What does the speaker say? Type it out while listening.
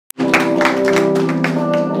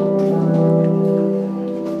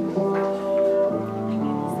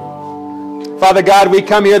Father God, we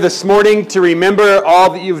come here this morning to remember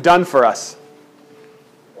all that you've done for us.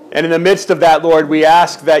 And in the midst of that, Lord, we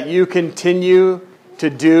ask that you continue to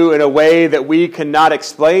do in a way that we cannot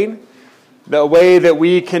explain, the way that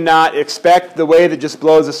we cannot expect, the way that just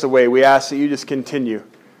blows us away. We ask that you just continue.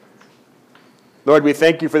 Lord, we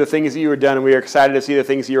thank you for the things that you have done, and we are excited to see the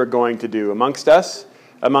things you are going to do amongst us,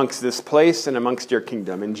 amongst this place, and amongst your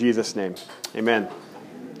kingdom. In Jesus' name, amen.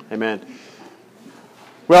 Amen.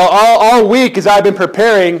 Well, all week as I've been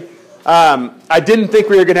preparing, I didn't think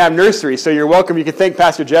we were going to have nursery, so you're welcome. You can thank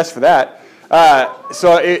Pastor Jess for that.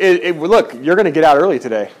 Look, you're going to get out early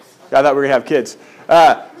today. I thought we were going to have kids.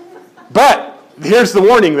 But here's the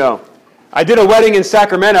warning, though. I did a wedding in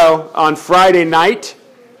Sacramento on Friday night,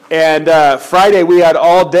 and Friday we had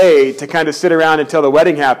all day to kind of sit around until the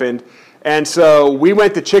wedding happened. And so we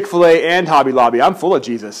went to Chick-fil-A and Hobby Lobby. I'm full of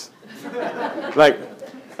Jesus.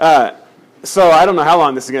 So I don't know how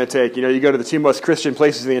long this is going to take. You know, you go to the two most Christian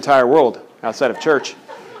places in the entire world outside of church.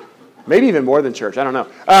 Maybe even more than church. I don't know.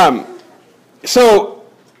 So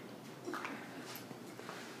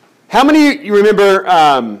how many of you remember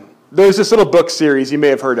there's this little book series you may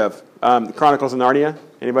have heard of, The Chronicles of Narnia?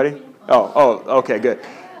 Anybody? Oh, okay, good.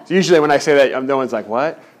 So usually when I say that, no one's like,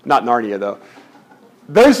 what? Not Narnia, though.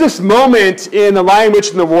 There's this moment in The Lion, Witch,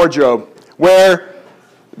 and the Wardrobe where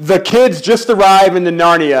the kids just arrive into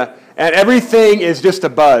Narnia, and everything is just a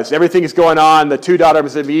buzz. Everything is going on. The two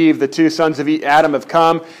daughters of Eve, the two sons of Adam have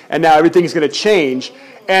come, and now everything is going to change.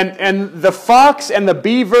 And the fox and the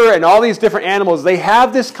beaver and all these different animals, they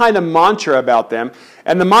have this kind of mantra about them.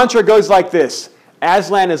 And the mantra goes like this: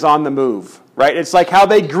 Aslan is on the move. Right? It's like how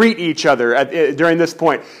they greet each other during this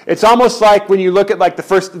point. It's almost like when you look at like the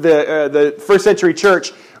first century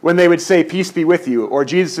church, when they would say, "Peace be with you," or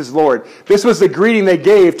 "Jesus is Lord." This was the greeting they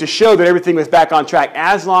gave to show that everything was back on track.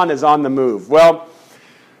 Aslan is on the move. Well,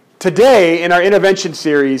 today in our intervention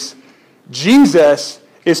series, Jesus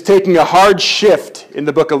is taking a hard shift in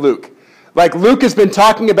the book of Luke. Like Luke has been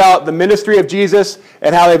talking about the ministry of Jesus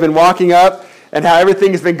and how they've been walking up and how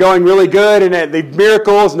everything has been going really good and the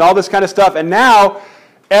miracles and all this kind of stuff. And now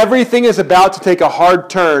everything is about to take a hard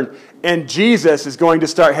turn, and Jesus is going to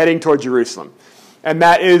start heading toward Jerusalem. And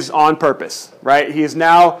that is on purpose, right? He is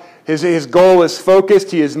now, his goal is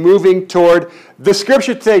focused. He is moving toward, the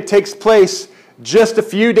scripture today takes place just a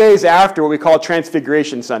few days after what we call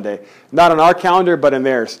Transfiguration Sunday. Not on our calendar, but in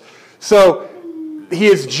theirs. So he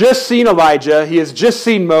has just seen Elijah. He has just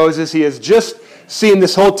seen Moses. He has just seen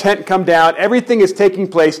this whole tent come down. Everything is taking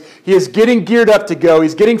place. He is getting geared up to go.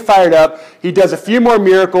 He's getting fired up. He does a few more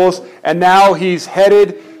miracles, and now he's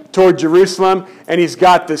headed toward Jerusalem, and he's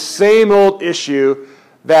got the same old issue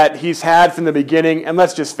that he's had from the beginning, and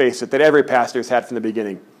let's just face it, that every pastor's had from the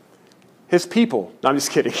beginning. His people. No, I'm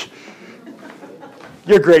just kidding.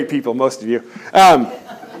 You're great people, most of you.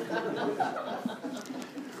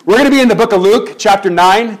 We're going to be in the book of Luke, chapter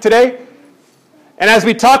 9 today. And as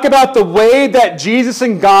we talk about the way that Jesus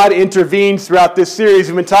and God intervenes throughout this series,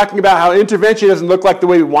 we've been talking about how intervention doesn't look like the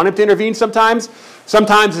way we want him to intervene sometimes.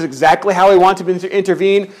 Sometimes it's exactly how we want him to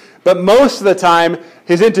intervene. But most of the time,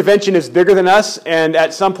 his intervention is bigger than us. And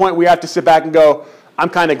at some point, we have to sit back and go, I'm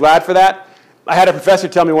kind of glad for that. I had a professor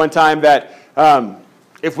tell me one time that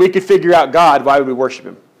if we could figure out God, why would we worship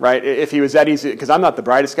him? Right? If he was that easy, because I'm not the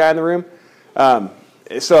brightest guy in the room.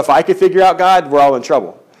 So if I could figure out God, we're all in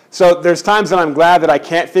trouble. So there's times that I'm glad that I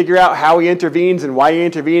can't figure out how he intervenes and why he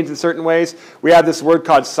intervenes in certain ways. We have this word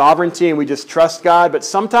called sovereignty, and we just trust God. But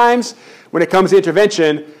sometimes when it comes to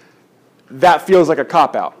intervention, that feels like a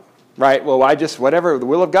cop-out, right? Well, I just, whatever, the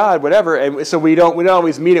will of God, whatever. And so we don't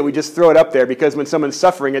always mean it. We just throw it up there because when someone's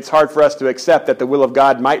suffering, it's hard for us to accept that the will of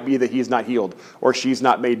God might be that he's not healed or she's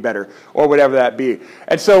not made better or whatever that be.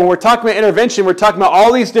 And so when we're talking about intervention, we're talking about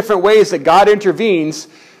all these different ways that God intervenes,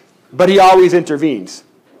 but he always intervenes.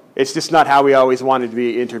 It's just not how we always wanted to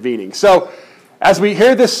be intervening. So as we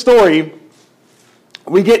hear this story,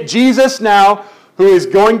 we get Jesus now who is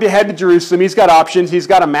going to head to Jerusalem. He's got options. He's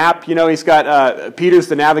got a map. You know, he's got Peter's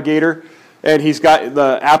the navigator, and he's got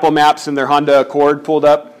the Apple Maps and their Honda Accord pulled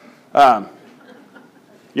up.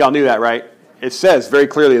 Y'all knew that, right? It says very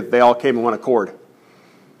clearly that they all came in one accord.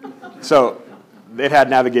 So it had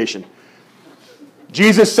navigation.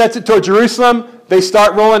 Jesus sets it toward Jerusalem. They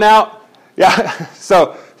start rolling out. Yeah,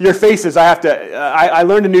 so your faces, I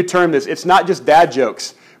learned a new term this. It's not just dad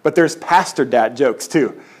jokes, but there's pastor dad jokes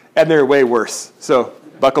too. And they're way worse. So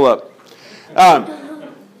buckle up.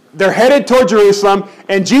 They're headed toward Jerusalem,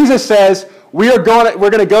 and Jesus says, we're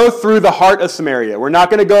going to go through the heart of Samaria. We're not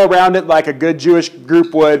going to go around it like a good Jewish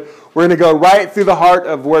group would. We're going to go right through the heart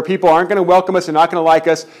of where people aren't going to welcome us and not going to like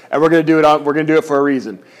us, and we're going to do it for a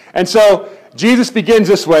reason. And so Jesus begins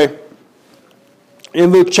this way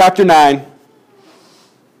in Luke chapter 9,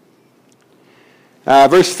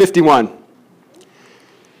 verse 51.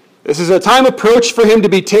 This is a time approached for him to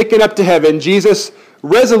be taken up to heaven. Jesus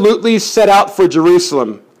resolutely set out for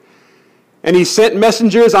Jerusalem, and he sent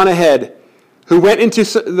messengers on ahead who went into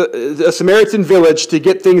a Samaritan village to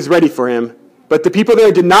get things ready for him. But the people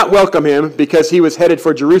there did not welcome him because he was headed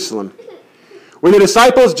for Jerusalem. When the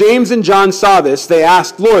disciples James and John saw this, they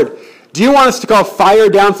asked, "Lord, do you want us to call fire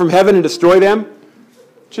down from heaven and destroy them?"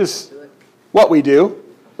 Which is what we do,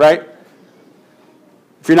 right?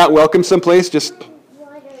 If you're not welcome someplace, just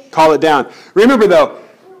call it down. Remember, though,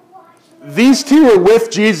 these two were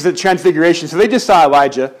with Jesus at Transfiguration, so they just saw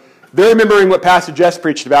Elijah. They're remembering what Pastor Jess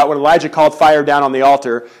preached about when Elijah called fire down on the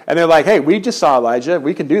altar. And they're like, hey, we just saw Elijah.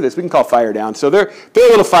 We can do this. We can call fire down. So they're a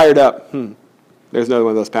little fired up. There's another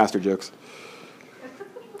one of those pastor jokes.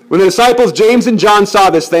 When the disciples James and John saw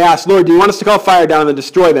this, they asked, "Lord, do you want us to call fire down and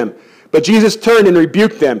destroy them?" But Jesus turned and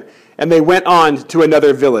rebuked them, and they went on to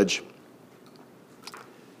another village.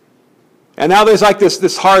 And now there's like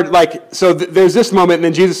this hard, there's this moment, and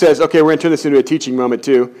then Jesus says, okay, we're going to turn this into a teaching moment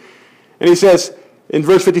too. And he says, in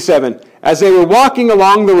verse 57, as they were walking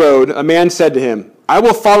along the road, a man said to him, "I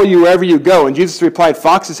will follow you wherever you go." And Jesus replied,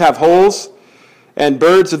 "Foxes have holes, and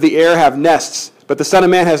birds of the air have nests, but the Son of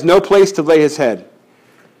Man has no place to lay his head."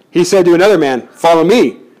 He said to another man, "Follow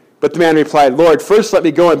me." But the man replied, "Lord, first let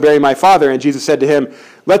me go and bury my father." And Jesus said to him,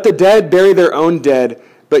 "Let the dead bury their own dead,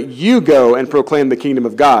 but you go and proclaim the kingdom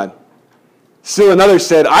of God." Still another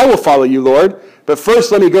said, "I will follow you, Lord, but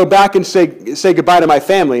first let me go back and say goodbye to my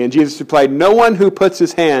family." And Jesus replied, "No one who puts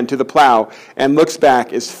his hand to the plow and looks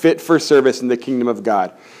back is fit for service in the kingdom of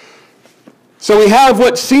God." So we have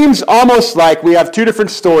what seems almost like we have two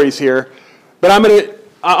different stories here, but I'm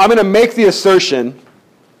going to make the assertion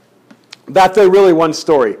that they're really one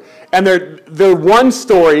story. And they're one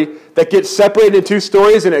story that gets separated into two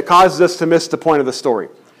stories, and it causes us to miss the point of the story.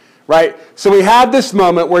 Right? So we have this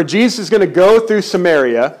moment where Jesus is going to go through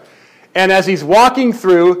Samaria, and as he's walking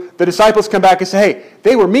through, the disciples come back and say, "Hey,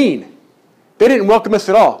 they were mean. They didn't welcome us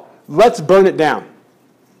at all. Let's burn it down."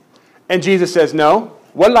 And Jesus says, "No.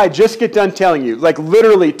 What did I just get done telling you?" Like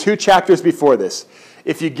literally 2 chapters before this.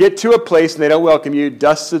 If you get to a place and they don't welcome you,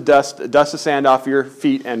 dust the sand off your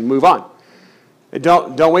feet and move on.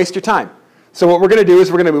 Don't waste your time. So what we're going to do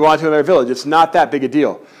is we're going to move on to another village. It's not that big a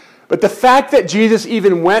deal. But the fact that Jesus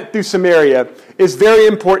even went through Samaria is very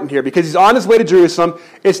important here because he's on his way to Jerusalem.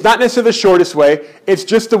 It's not necessarily the shortest way. It's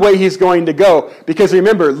just the way he's going to go. Because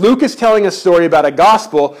remember, Luke is telling a story about a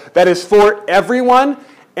gospel that is for everyone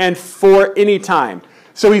and for any time.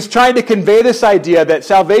 So he's trying to convey this idea that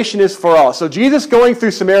salvation is for all. So Jesus going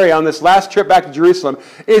through Samaria on this last trip back to Jerusalem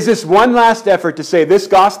is this one last effort to say this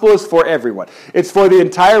gospel is for everyone. It's for the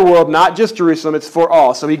entire world, not just Jerusalem. It's for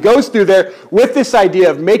all. So he goes through there with this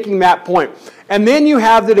idea of making that point. And then you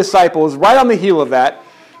have the disciples right on the heel of that,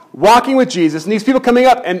 walking with Jesus, and these people coming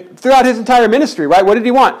up, and throughout his entire ministry, right? What did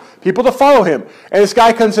he want? People to follow him. And this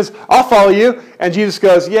guy comes and says, "I'll follow you." And Jesus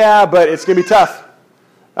goes, "Yeah, but it's going to be tough.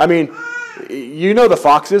 I mean, you know the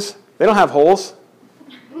foxes. They don't have holes.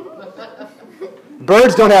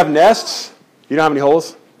 Birds don't have nests. You don't have any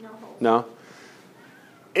holes? No.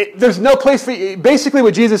 There's no place for you. Basically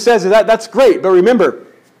what Jesus says is that's great, but remember,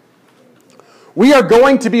 we are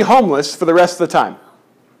going to be homeless for the rest of the time.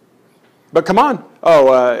 But come on.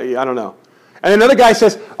 I don't know. And another guy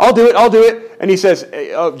says, I'll do it. And he says,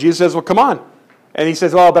 Jesus says, well, come on. And he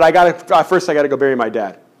says, well, but first I got to go bury my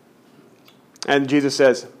dad. And Jesus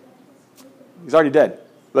says, he's already dead.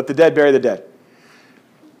 Let the dead bury the dead.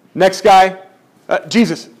 Next guy,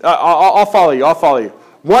 Jesus, I'll follow you. I'll follow you.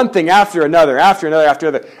 One thing after another.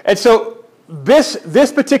 And so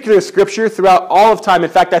this particular scripture throughout all of time,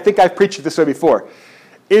 in fact, I think I've preached it this way before,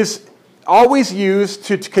 is always used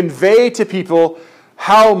to convey to people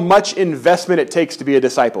how much investment it takes to be a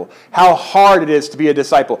disciple, how hard it is to be a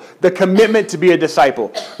disciple, the commitment to be a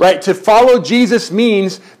disciple, right? To follow Jesus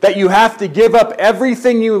means that you have to give up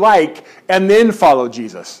everything you like and then follow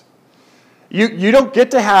Jesus. You don't get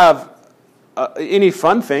to have any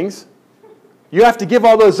fun things. You have to give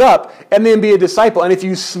all those up and then be a disciple. And if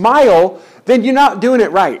you smile, then you're not doing it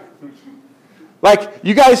right. Like,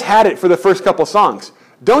 you guys had it for the first couple songs.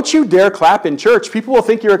 Don't you dare clap in church. People will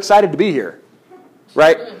think you're excited to be here.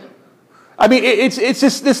 Right? I mean, it's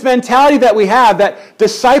just this mentality that we have that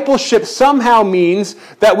discipleship somehow means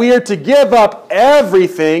that we are to give up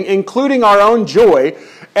everything, including our own joy,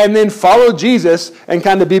 and then follow Jesus and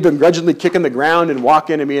kind of be begrudgingly kicking the ground and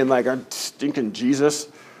walking and being like, I'm stinking Jesus.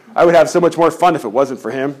 I would have so much more fun if it wasn't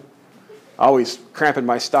for him. Always cramping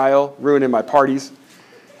my style, ruining my parties.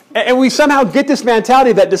 And we somehow get this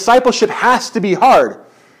mentality that discipleship has to be hard.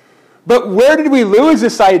 But where did we lose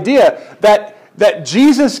this idea that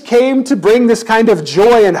Jesus came to bring this kind of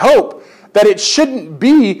joy and hope? That it shouldn't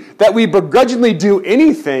be that we begrudgingly do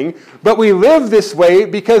anything, but we live this way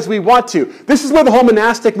because we want to. This is where the whole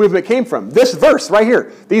monastic movement came from. This verse right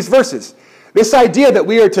here, these verses. This idea that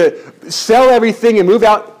we are to sell everything and move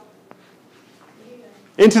out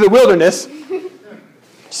into the wilderness.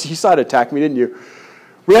 You saw it attack me, didn't you?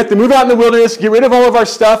 We have to move out in the wilderness, get rid of all of our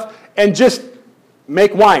stuff, and just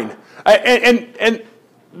make wine. And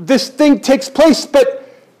this thing takes place, but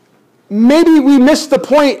maybe we miss the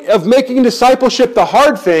point of making discipleship the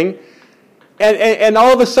hard thing, and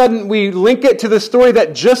all of a sudden we link it to the story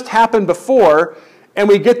that just happened before, and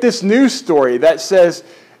we get this new story that says,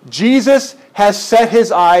 Jesus has set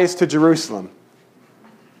his eyes to Jerusalem.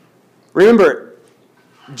 Remember,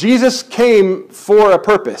 Jesus came for a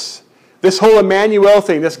purpose. This whole Emmanuel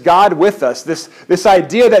thing, this God with us, this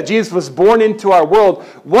idea that Jesus was born into our world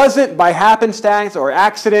wasn't by happenstance or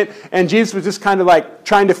accident, and Jesus was just kind of like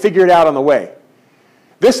trying to figure it out on the way.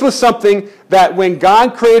 This was something that when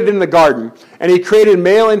God created in the garden, and he created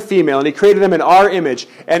male and female, and he created them in our image,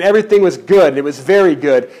 and everything was good, and it was very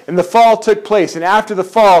good, and the fall took place, and after the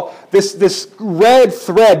fall, this red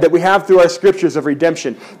thread that we have through our scriptures of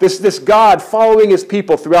redemption, this God following his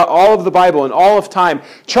people throughout all of the Bible and all of time,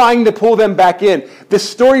 trying to pull them back in. This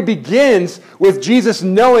story begins with Jesus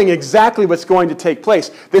knowing exactly what's going to take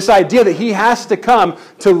place. This idea that he has to come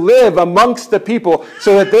to live amongst the people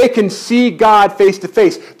so that they can see God face to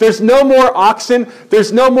face. There's no more oxen.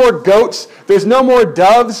 There's no more goats. There's no more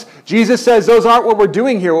doves. Jesus says, those aren't what we're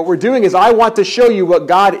doing here. What we're doing is I want to show you what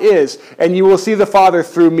God is, and you will see the Father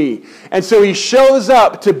through me. And so he shows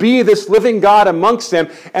up to be this living God amongst them,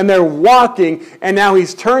 and they're walking, and now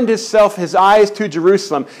he's turned his eyes to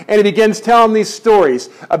Jerusalem, and he begins telling these stories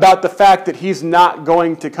about the fact that he's not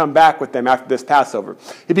going to come back with them after this Passover.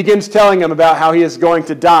 He begins telling them about how he is going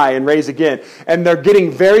to die and raise again, and they're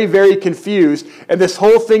getting very, very confused, and this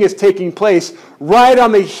whole thing is taking place right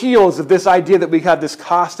on the heels of this idea that we have this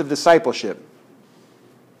cost of discipleship.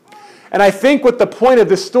 And I think what the point of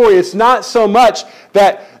this story is not so much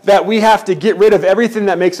that we have to get rid of everything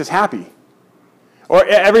that makes us happy or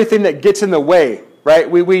everything that gets in the way, right?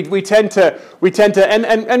 We tend to,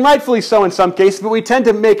 and rightfully so in some cases, but we tend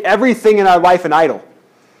to make everything in our life an idol.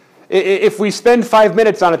 If we spend 5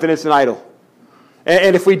 minutes on it, then it's an idol.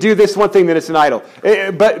 And if we do this one thing, then it's an idol.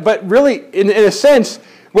 But really, in a sense,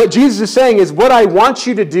 what Jesus is saying is, what I want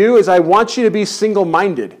you to do is I want you to be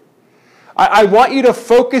single-minded. I want you to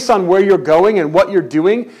focus on where you're going and what you're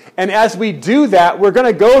doing. And as we do that, we're going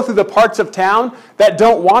to go through the parts of town that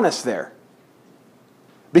don't want us there.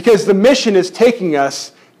 Because the mission is taking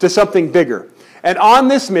us to something bigger. And on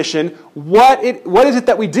this mission, what is it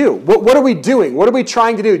that we do? What are we doing? What are we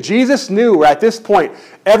trying to do? Jesus knew at this point,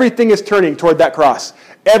 everything is turning toward that cross.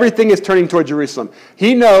 Everything is turning toward Jerusalem.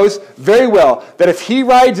 He knows very well that if he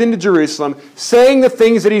rides into Jerusalem, saying the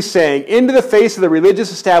things that he's saying, into the face of the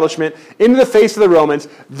religious establishment, into the face of the Romans,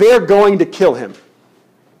 they're going to kill him.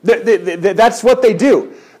 That's what they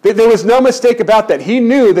do. There was no mistake about that. He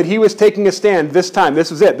knew that he was taking a stand this time.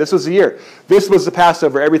 This was it. This was the year. This was the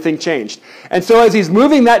Passover. Everything changed. And so as he's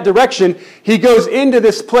moving that direction, he goes into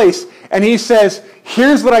this place and he says,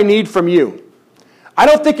 here's what I need from you. I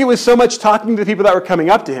don't think it was so much talking to the people that were coming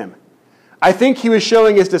up to him. I think he was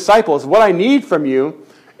showing his disciples, what I need from you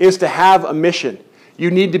is to have a mission. You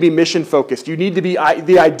need to be mission focused. You need to be,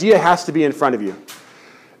 the idea has to be in front of you.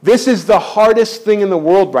 This is the hardest thing in the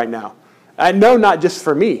world right now. I know not just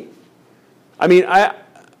for me. I mean,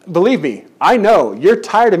 believe me, I know you're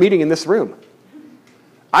tired of meeting in this room.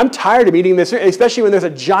 I'm tired of meeting in this room, especially when there's a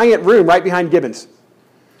giant room right behind Gibbons.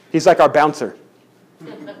 He's like our bouncer.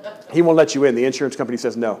 He won't let you in. The insurance company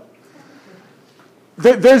says no.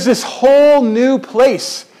 There's this whole new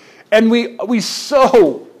place, and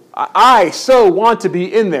I so want to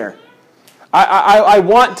be in there. I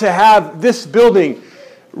want to have this building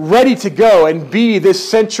ready to go and be this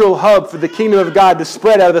central hub for the kingdom of God to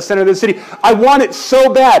spread out of the center of the city. I want it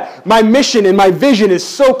so bad. My mission and my vision is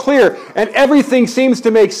so clear, and everything seems to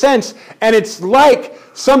make sense. And it's like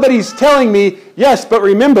somebody's telling me, yes, but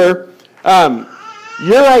remember,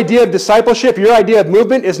 your idea of discipleship, your idea of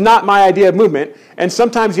movement is not my idea of movement. And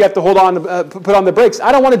sometimes you have to hold on, put on the brakes.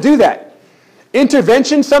 I don't want to do that.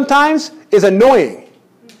 Intervention sometimes is annoying.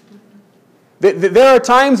 There are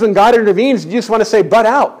times when God intervenes, you just want to say, butt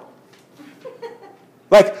out.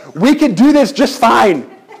 Like, we could do this just fine.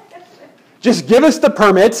 Just give us the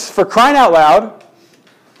permits, for crying out loud.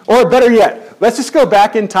 Or better yet, let's just go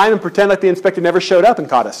back in time and pretend like the inspector never showed up and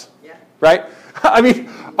caught us. Yeah. Right? I mean,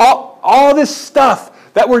 all this stuff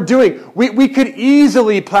that we're doing, we could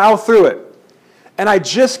easily plow through it. And I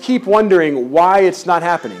just keep wondering why it's not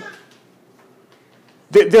happening.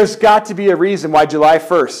 There's got to be a reason why July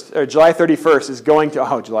 1st, or July 31st is going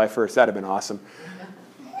to, July 1st, that'd have been awesome.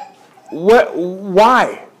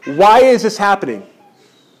 Why? Why is this happening?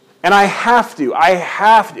 And I have to,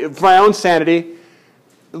 for my own sanity,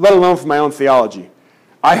 let alone for my own theology,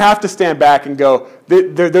 I have to stand back and go,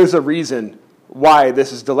 there's a reason why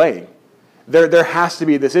this is delaying. There has to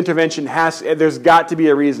be, this intervention there's got to be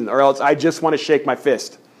a reason, or else I just want to shake my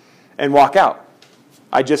fist and walk out.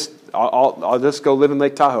 I'll just go live in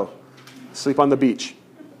Lake Tahoe, sleep on the beach.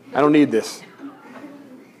 I don't need this.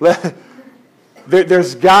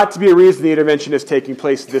 There's got to be a reason the intervention is taking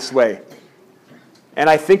place this way. And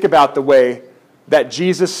I think about the way that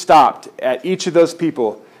Jesus stopped at each of those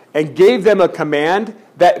people and gave them a command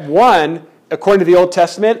that, one, according to the Old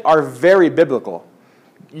Testament, are very biblical.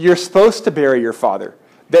 You're supposed to bury your father.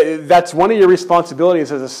 That's one of your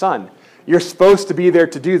responsibilities as a son. You're supposed to be there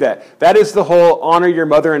to do that. That is the whole honor your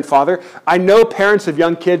mother and father. I know parents of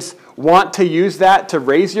young kids want to use that to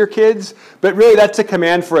raise your kids, but really that's a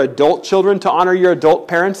command for adult children to honor your adult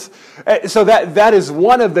parents. So that is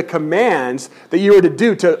one of the commands that you are to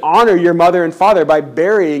do, to honor your mother and father by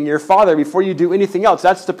burying your father before you do anything else.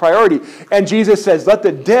 That's the priority. And Jesus says, let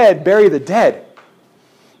the dead bury the dead.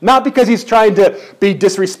 Not because he's trying to be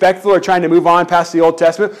disrespectful or trying to move on past the Old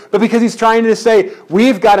Testament, but because he's trying to say,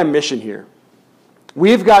 we've got a mission here.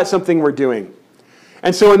 We've got something we're doing.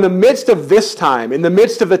 And so in the midst of this time, in the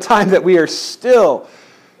midst of the time that we are still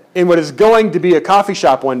in what is going to be a coffee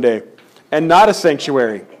shop one day and not a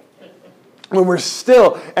sanctuary, when we're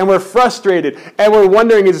still and we're frustrated and we're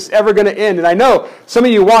wondering, is this ever going to end? And I know some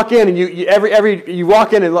of you walk in and you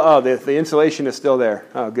walk in and, the insulation is still there.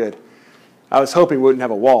 Oh, good. I was hoping we wouldn't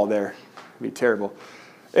have a wall there. It'd be terrible.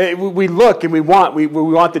 We look and we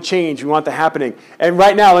want the change. We want the happening. And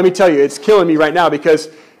right now, let me tell you, it's killing me right now because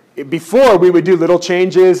before we would do little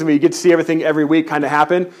changes and we get to see everything every week kind of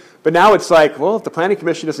happen. But now it's like, well, if the planning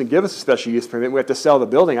commission doesn't give us a special use permit, we have to sell the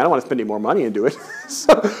building. I don't want to spend any more money into it.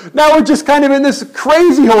 So now we're just kind of in this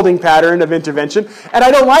crazy holding pattern of intervention, and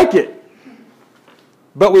I don't like it.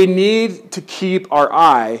 But we need to keep our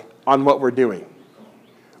eye on what we're doing.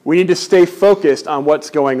 We need to stay focused on what's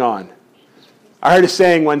going on. I heard a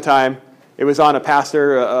saying one time. It was on a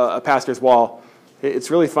pastor's wall. It's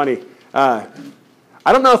really funny. I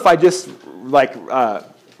don't know if I just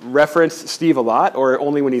reference Steve a lot or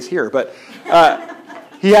only when he's here, but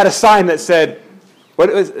he had a sign that said,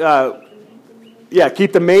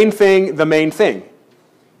 keep the main thing,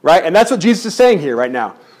 right? And that's what Jesus is saying here right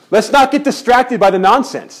now. Let's not get distracted by the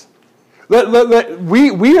nonsense.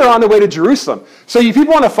 We are on the way to Jerusalem. So you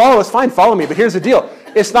people want to follow us, fine, follow me. But here's the deal.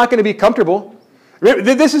 It's not going to be comfortable.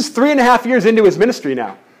 This is 3.5 years into his ministry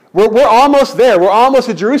now. We're almost there. We're almost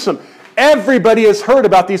at Jerusalem. Everybody has heard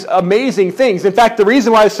about these amazing things. In fact, the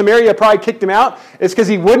reason why Samaria probably kicked him out is because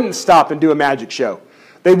he wouldn't stop and do a magic show.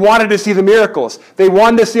 They wanted to see the miracles. They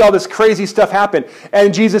wanted to see all this crazy stuff happen.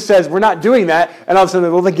 And Jesus says, we're not doing that. And all of a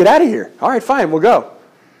sudden, well, then get out of here. All right, fine, we'll go.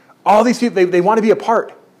 All these people, they want to be a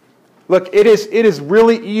part. Look, it is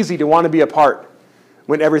really easy to want to be a part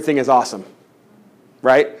when everything is awesome,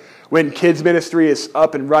 right? When kids ministry is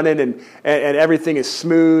up and running and everything is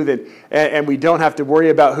smooth and we don't have to worry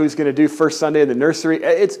about who's going to do first Sunday in the nursery.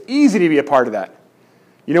 It's easy to be a part of that.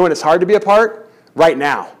 You know when it's hard to be a part? Right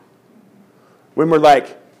now. When we're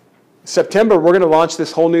like, September, we're going to launch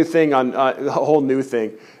this whole new thing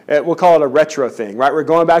We'll call it a retro thing, right? We're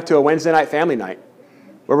going back to a Wednesday night family night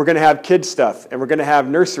where we're going to have kids stuff and we're going to have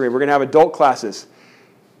nursery. We're going to have adult classes.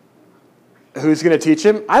 Who's going to teach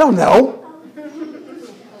them? I don't know.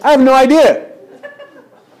 I have no idea.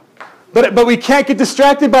 But we can't get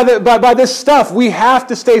distracted by this stuff. We have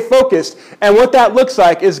to stay focused. And what that looks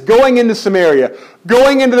like is going into Samaria,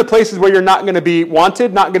 going into the places where you're not going to be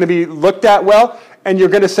wanted, not going to be looked at well, and you're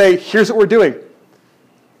going to say, here's what we're doing.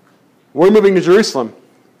 We're moving to Jerusalem.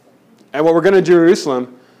 And what we're going to do in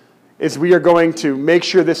Jerusalem is we are going to make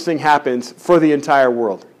sure this thing happens for the entire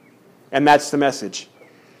world. And that's the message.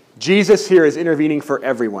 Jesus here is intervening for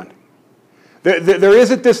everyone. There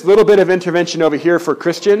isn't this little bit of intervention over here for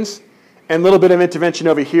Christians and a little bit of intervention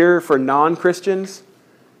over here for non-Christians.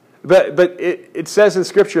 But it says in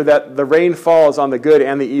Scripture that the rain falls on the good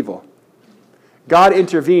and the evil. God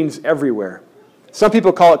intervenes everywhere. Some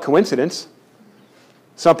people call it coincidence.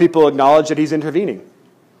 Some people acknowledge that he's intervening.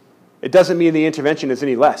 it doesn't mean the intervention is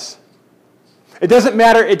any less. It doesn't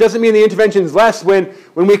mean the intervention is less when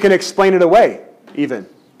we can explain it away, even.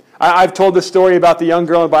 I've told this story about the young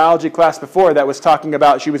girl in biology class before that was talking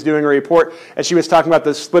about, she was doing a report, and she was talking about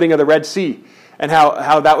the splitting of the Red Sea and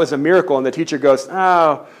how that was a miracle. And the teacher goes,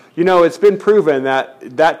 oh, it's been proven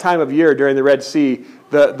that time of year during the Red Sea,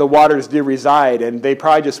 the waters do reside, and they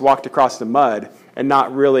probably just walked across the mud and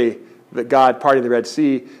not really that God parted the Red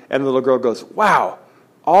Sea. And the little girl goes, wow,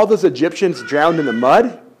 all those Egyptians drowned in the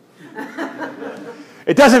mud?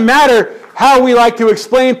 It doesn't matter how we like to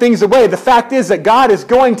explain things away. The fact is that God is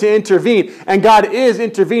going to intervene, and God is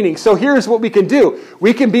intervening. So here's what we can do.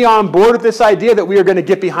 We can be on board with this idea that we are going to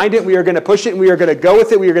get behind it, we are going to push it, and we are going to go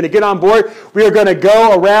with it. We are going to get on board. We are going to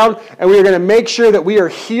go around, and we are going to make sure that we are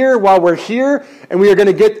here while we're here, and we are going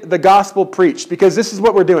to get the gospel preached, because this is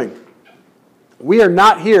what we're doing. We are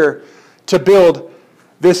not here to build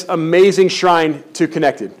this amazing shrine to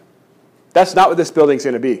Connected. That's not what this building's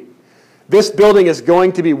going to be. This building is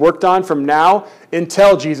going to be worked on from now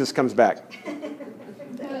until Jesus comes back.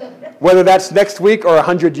 Whether that's next week or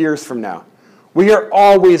 100 years from now. We are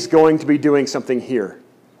always going to be doing something here.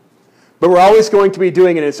 But we're always going to be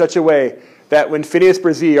doing it in such a way that when Phineas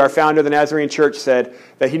Brzee, our founder of the Nazarene Church, said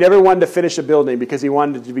that he never wanted to finish a building because he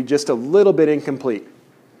wanted it to be just a little bit incomplete.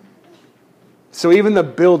 So even the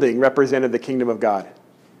building represented the kingdom of God.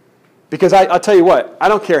 Because I'll tell you what, I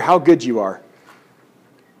don't care how good you are.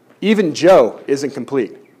 Even Joe isn't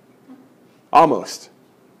complete. Almost.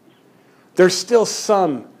 There's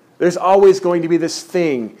always going to be this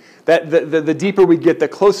thing that the deeper we get, the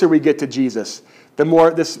closer we get to Jesus, the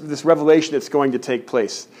more this revelation that's going to take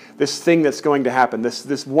place, this thing that's going to happen,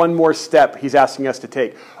 this one more step he's asking us to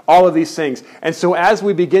take, all of these things. And so as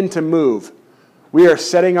we begin to move, we are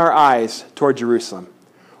setting our eyes toward Jerusalem.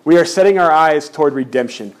 We are setting our eyes toward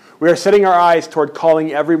redemption. We are setting our eyes toward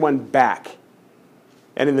calling everyone back.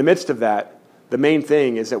 And in the midst of that, the main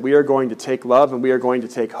thing is that we are going to take love and we are going to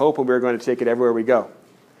take hope and we are going to take it everywhere we go.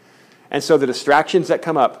 And so the distractions that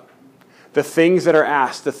come up, the things that are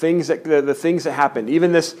asked, the things that happen,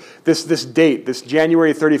 even this date, this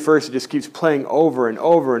January 31st, it just keeps playing over and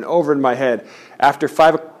over and over in my head. After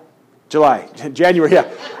January,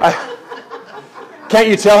 yeah. Can't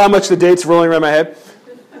you tell how much the date's rolling around my head?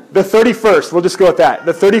 The 31st, we'll just go with that.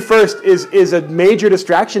 The 31st is a major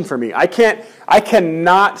distraction for me. I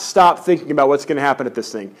cannot stop thinking about what's going to happen at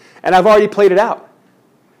this thing. And I've already played it out.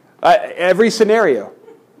 Every scenario.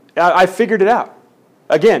 I figured it out.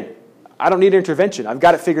 Again, I don't need intervention. I've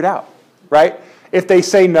got it figured out. Right? If they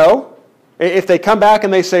say no, if they come back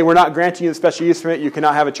and they say, we're not granting you the special use permit, you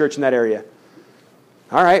cannot have a church in that area.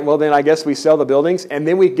 All right, well then I guess we sell the buildings, and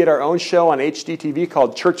then we get our own show on HGTV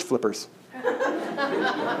called Church Flippers.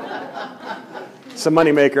 It's a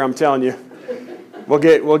moneymaker, I'm telling you.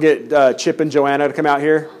 We'll get Chip and Joanna to come out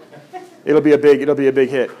here. It'll be a big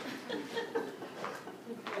hit.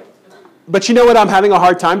 But you know what I'm having a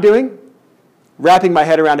hard time doing? Wrapping my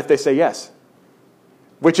head around if they say yes.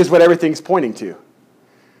 Which is what everything's pointing to.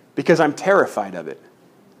 Because I'm terrified of it.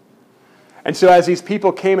 And so as these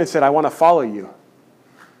people came and said, I want to follow you.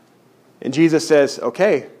 And Jesus says,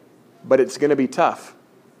 okay, but it's going to be tough.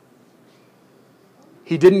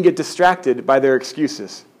 He didn't get distracted by their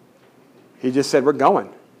excuses. He just said, we're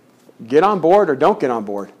going. Get on board or don't get on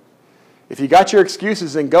board. If you got your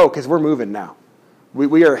excuses, then go, because we're moving now.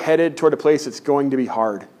 We are headed toward a place that's going to be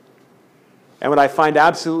hard. And what I find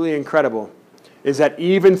absolutely incredible is that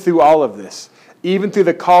even through all of this, even through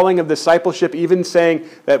the calling of discipleship, even saying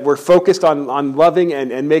that we're focused on loving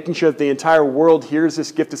and making sure that the entire world hears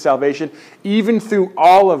this gift of salvation, even through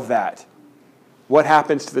all of that, what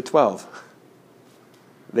happens to the 12?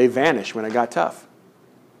 They vanish when it got tough.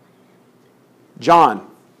 John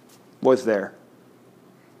was there.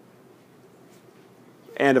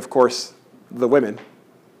 And, of course, the women.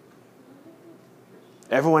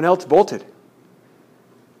 Everyone else bolted.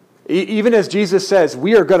 Even as Jesus says,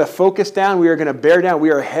 we are going to focus down, we are going to bear down, we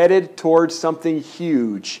are headed towards something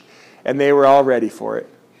huge. And they were all ready for it.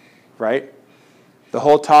 Right? The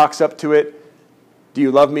whole talk's up to it. Do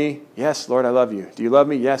you love me? Yes, Lord, I love you. Do you love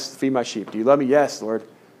me? Yes, feed my sheep. Do you love me? Yes, Lord.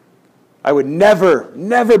 I would never,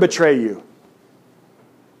 never betray you.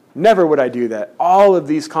 Never would I do that. All of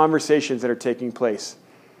these conversations that are taking place.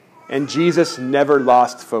 And Jesus never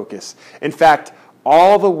lost focus. In fact,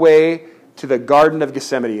 all the way to the Garden of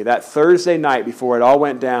Gethsemane, that Thursday night before it all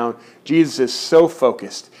went down, Jesus is so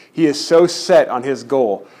focused. He is so set on his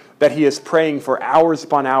goal that he is praying for hours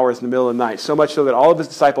upon hours in the middle of the night, so much so that all of his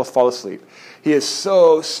disciples fall asleep. He is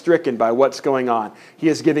so stricken by what's going on. He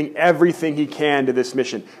is giving everything he can to this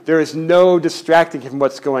mission. There is no distracting him from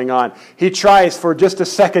what's going on. He tries for just a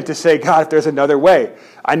second to say, God, if there's another way.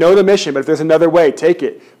 I know the mission, but if there's another way, take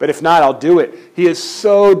it. But if not, I'll do it. He is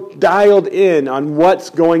so dialed in on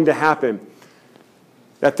what's going to happen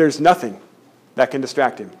that there's nothing that can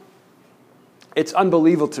distract him. It's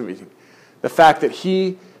unbelievable to me, the fact that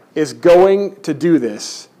he is going to do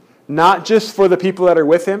this, not just for the people that are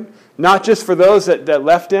with him, not just for those that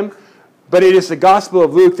left him, but it is the Gospel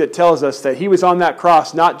of Luke that tells us that he was on that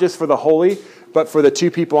cross not just for the holy, but for the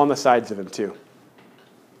two people on the sides of him too.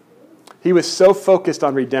 He was so focused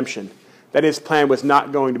on redemption that his plan was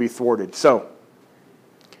not going to be thwarted. So,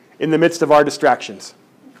 in the midst of our distractions,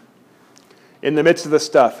 in the midst of the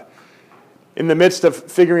stuff, in the midst of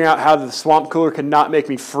figuring out how the swamp cooler could not make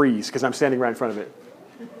me freeze because I'm standing right in front of it,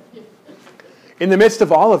 in the midst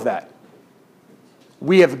of all of that,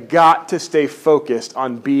 we have got to stay focused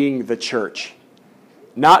on being the church.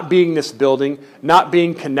 Not being this building, not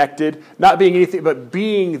being connected, not being anything, but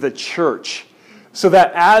being the church. So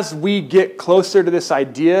that as we get closer to this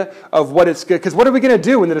idea of what it's good, because what are we going to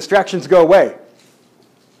do when the distractions go away?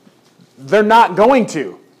 They're not going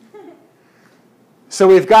to. So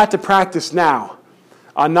we've got to practice now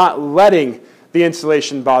on not letting the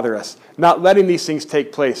installation bother us, not letting these things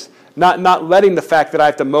take place, not letting the fact that I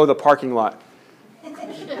have to mow the parking lot,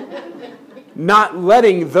 not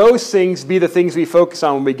letting those things be the things we focus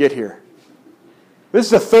on when we get here. This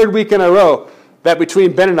is the third week in a row that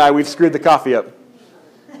between Ben and I, we've screwed the coffee up.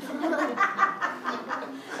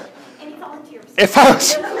 Any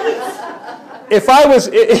volunteers? If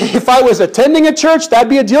I was attending a church, that'd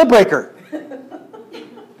be a deal breaker.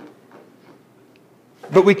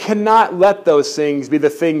 But we cannot let those things be the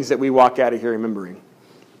things that we walk out of here remembering.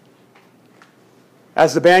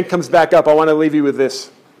 As the band comes back up, I want to leave you with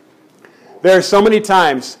this. There are so many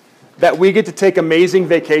times that we get to take amazing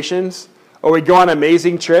vacations or we go on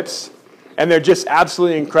amazing trips, and they're just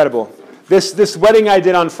absolutely incredible. This wedding I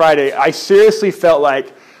did on Friday, I seriously felt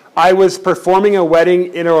like I was performing a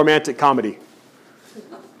wedding in a romantic comedy.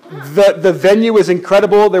 The venue was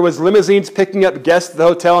incredible. There was limousines picking up guests at the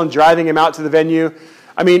hotel and driving them out to the venue.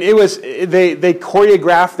 I mean, they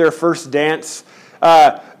choreographed their first dance.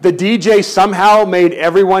 The DJ somehow made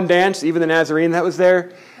everyone dance, even the Nazarene that was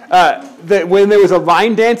there. When there was a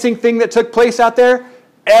line dancing thing that took place out there,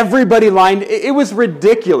 everybody lined. It was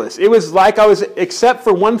ridiculous. It was like I was, except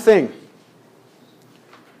for one thing.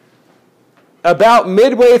 About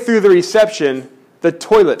midway through the reception, the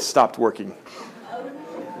toilets stopped working.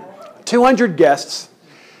 200 guests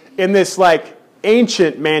in this like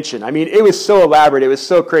ancient mansion. I mean, it was so elaborate. It was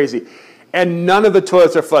so crazy. And none of the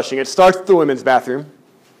toilets are flushing. It starts with the women's bathroom.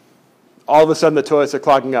 All of a sudden, the toilets are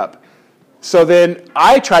clogging up. So then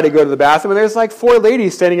I try to go to the bathroom, and there's like 4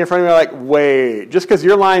 ladies standing in front of me like, wait, just because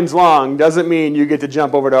your line's long doesn't mean you get to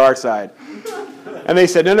jump over to our side. And they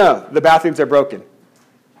said, no, the bathrooms are broken.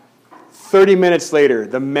 30 minutes later,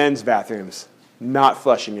 the men's bathrooms, not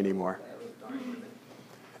flushing anymore.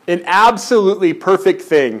 An absolutely perfect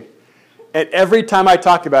thing. And every time I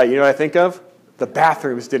talk about it, you know what I think of? The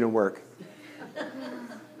bathrooms didn't work.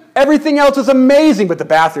 Everything else was amazing, but the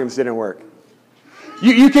bathrooms didn't work.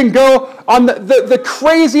 You can go on the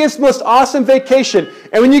craziest, most awesome vacation,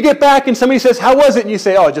 and when you get back and somebody says, how was it? And you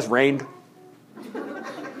say, oh, it just rained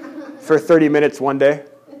for 30 minutes one day.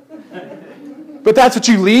 But that's what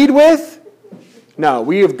you lead with? No,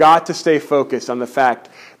 we have got to stay focused on the fact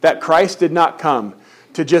that Christ did not come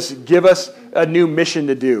to just give us a new mission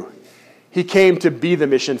to do. He came to be the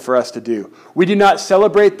mission for us to do. We do not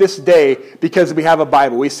celebrate this day because we have a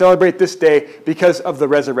Bible. We celebrate this day because of the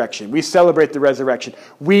resurrection. We celebrate the resurrection.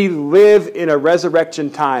 We live in a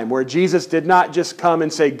resurrection time where Jesus did not just come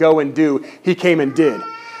and say, go and do. He came and did.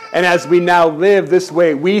 And as we now live this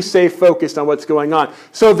way, we stay focused on what's going on.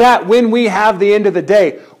 So that when we have the end of the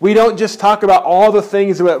day, we don't just talk about all the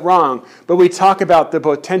things that went wrong, but we talk about the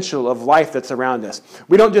potential of life that's around us.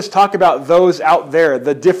 We don't just talk about those out there,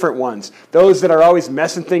 the different ones, those that are always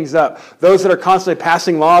messing things up, those that are constantly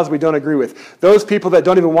passing laws we don't agree with, those people that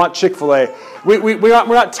don't even want Chick-fil-A. We're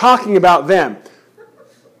not talking about them.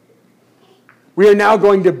 We are now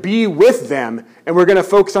going to be with them, and we're going to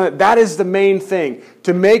focus on it. That is the main thing,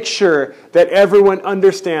 to make sure that everyone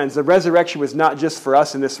understands the resurrection was not just for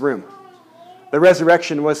us in this room. The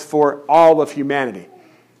resurrection was for all of humanity.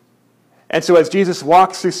 And so as Jesus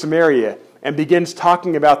walks through Samaria and begins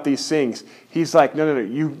talking about these things, he's like, no,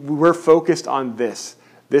 we're focused on this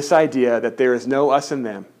idea that there is no us and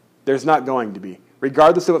them. There's not going to be.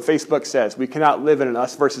 regardless of what Facebook says. We cannot live in an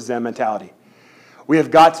us versus them mentality. We have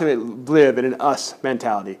got to live in an us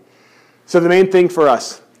mentality. So the main thing for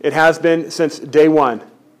us, it has been since day one,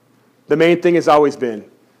 the main thing has always been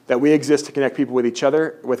that we exist to connect people with each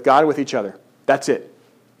other, with God and with each other. That's it.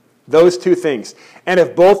 Those two things. And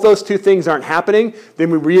if both those two things aren't happening,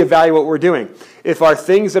 then we reevaluate what we're doing. If our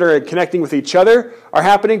things that are connecting with each other are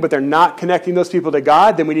happening, but they're not connecting those people to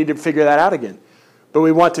God, then we need to figure that out again. But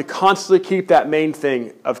we want to constantly keep that main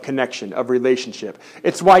thing of connection, of relationship.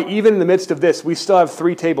 It's why even in the midst of this, we still have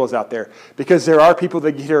 3 tables out there, because there are people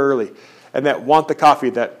that get here early and that want the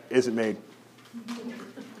coffee that isn't made.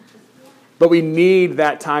 But we need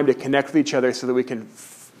that time to connect with each other so that we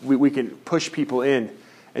can push people in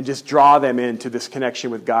and just draw them into this connection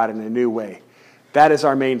with God in a new way. That is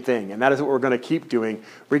our main thing, and that is what we're going to keep doing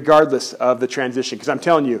regardless of the transition. Because I'm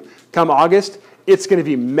telling you, come August, it's going to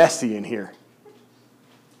be messy in here.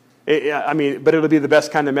 But it'll be the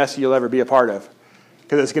best kind of messy you'll ever be a part of,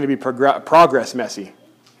 because it's going to be progress messy.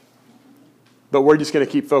 But we're just going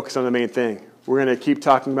to keep focused on the main thing. We're going to keep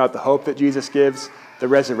talking about the hope that Jesus gives, the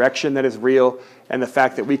resurrection that is real, and the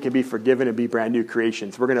fact that we can be forgiven and be brand new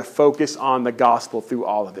creations. We're going to focus on the gospel through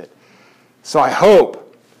all of it. So I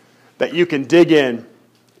hope that you can dig in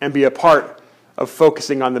and be a part of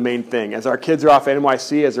focusing on the main thing. As our kids are off at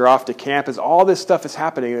NYC, as they're off to camp, as all this stuff is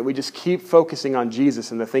happening, that we just keep focusing on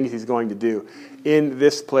Jesus and the things he's going to do in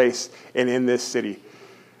this place and in this city.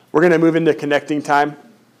 We're going to move into connecting time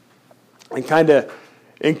and kind of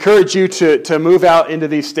encourage you to move out into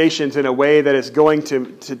these stations in a way that is going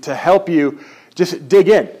to help you just dig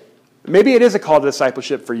in. Maybe it is a call to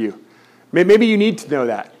discipleship for you. Maybe you need to know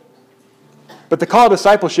that. But the call to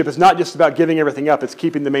discipleship is not just about giving everything up. It's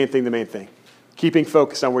keeping the main thing. Keeping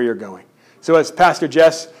focus on where you're going. So as Pastor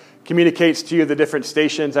Jess communicates to you the different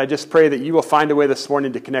stations, I just pray that you will find a way this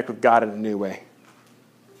morning to connect with God in a new way.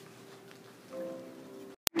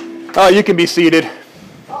 Oh, you can be seated.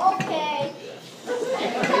 Okay.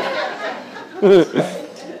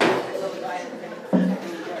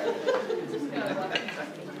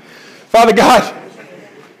 Father God,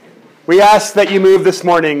 we ask that you move this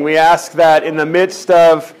morning. We ask that in the midst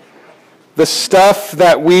of the stuff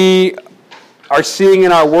that we are seeing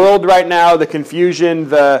in our world right now, the confusion,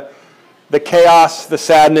 the chaos, the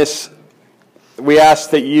sadness, we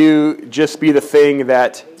ask that you just be the thing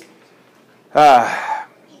that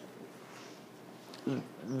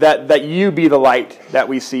that you be the light that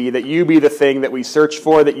we see, that you be the thing that we search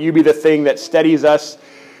for, that you be the thing that steadies us,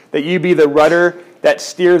 that you be the rudder that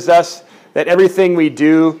steers us, that everything we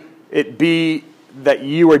do, it be that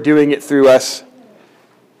you are doing it through us.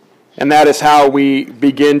 And that is how we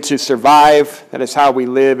begin to survive. That is how we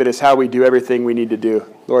live. It is how we do everything we need to do.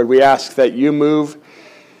 Lord, we ask that you move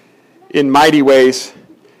in mighty ways,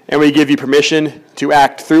 and we give you permission to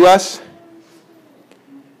act through us.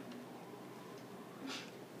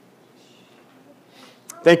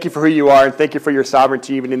 Thank you for who you are, and thank you for your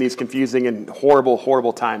sovereignty even in these confusing and horrible,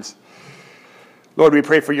 horrible times. Lord, we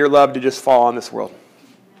pray for your love to just fall on this world.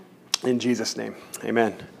 In Jesus' name,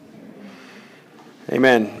 amen.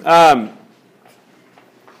 Amen. Any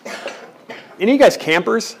of you guys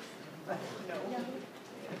campers?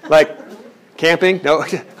 Like camping? No?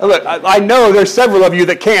 Look, I know there's several of you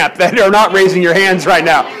that camp that are not raising your hands right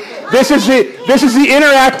now. This is the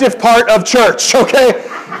interactive part of church, okay?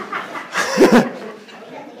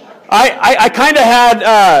 I kind of had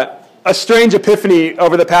a strange epiphany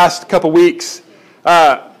over the past couple weeks.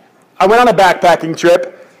 I went on a backpacking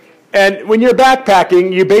trip. And when you're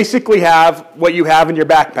backpacking, you basically have what you have in your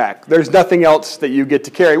backpack. There's nothing else that you get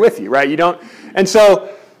to carry with you, right? You don't. And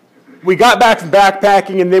so we got back from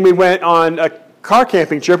backpacking, and then we went on a car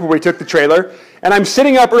camping trip where we took the trailer. And I'm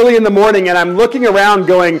sitting up early in the morning, and I'm looking around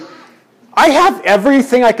going, I have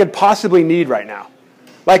everything I could possibly need right now.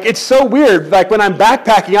 Like, it's so weird. Like, when I'm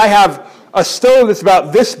backpacking, I have a stove that's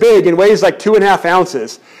about this big and weighs like 2.5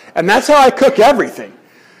 ounces. And that's how I cook everything.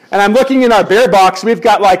 And I'm looking in our bear box. We've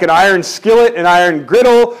got like an iron skillet, an iron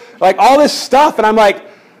griddle, like all this stuff. And I'm like,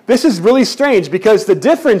 this is really strange, because the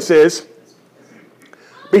difference is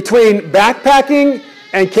between backpacking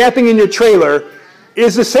and camping in your trailer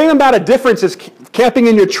is the same amount of difference as camping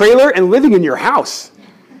in your trailer and living in your house.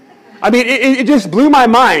 I mean, it just blew my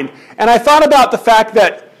mind. And I thought about the fact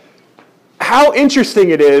that how interesting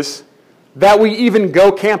it is that we even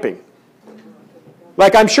go camping.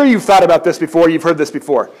 Like, I'm sure you've thought about this before. You've heard this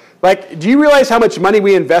before. Like, do you realize how much money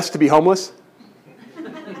we invest to be homeless?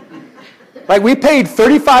 Like, we paid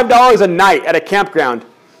 $35 a night at a campground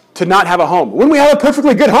to not have a home, when we have a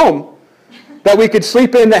perfectly good home that we could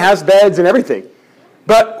sleep in that has beds and everything.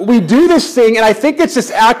 But we do this thing, and I think it's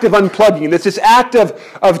this act of unplugging. It's this act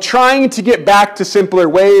of trying to get back to simpler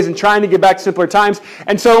ways and trying to get back to simpler times.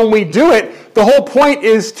 And so when we do it, the whole point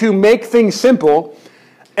is to make things simple.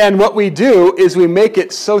 And what we do is we make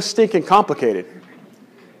it so stinking complicated.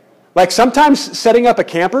 Like sometimes setting up a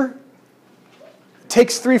camper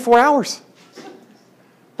takes 3-4 hours.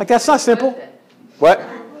 Like that's not simple. What?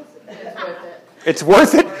 It's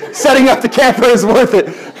worth it. Setting up the camper is worth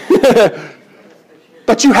it.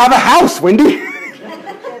 But you have a house, Wendy.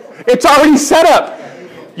 It's already set up.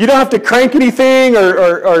 You don't have to crank anything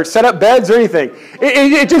or set up beds or anything.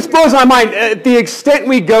 It just blows my mind the extent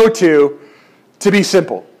we go to be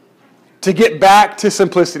simple, to get back to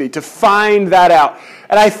simplicity, to find that out.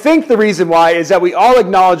 And I think the reason why is that we all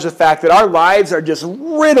acknowledge the fact that our lives are just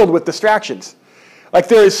riddled with distractions. Like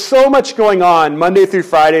there is so much going on Monday through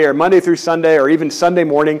Friday or Monday through Sunday or even Sunday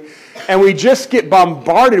morning, and we just get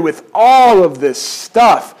bombarded with all of this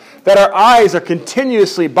stuff that our eyes are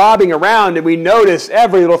continuously bobbing around, and we notice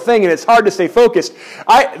every little thing, and it's hard to stay focused.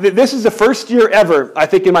 This is the first year ever, I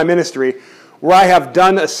think, in my ministry where I have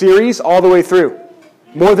done a series all the way through,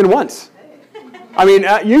 more than once. I mean,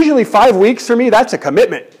 usually 5 weeks for me, that's a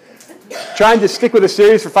commitment. Trying to stick with a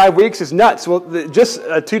series for 5 weeks is nuts. Well, just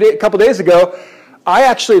a couple days ago, I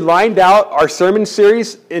actually lined out our sermon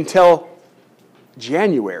series until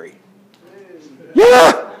January.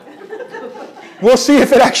 Yeah! We'll see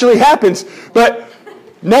if it actually happens. But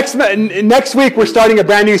next week we're starting a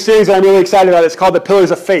brand new series that I'm really excited about. It's called The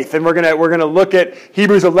Pillars of Faith, and we're gonna look at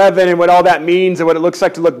Hebrews 11 and what all that means and what it looks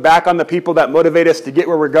like to look back on the people that motivate us to get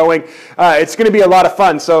where we're going. It's going to be a lot of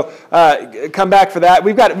fun. So come back for that.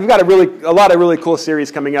 We've got a lot of really cool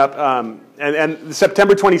series coming up. And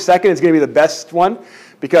September 22nd is going to be the best one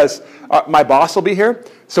because my boss will be here,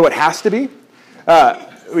 so it has to be.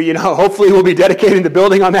 Hopefully we'll be dedicating the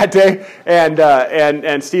building on that day,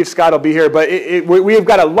 and Steve Scott will be here. But we've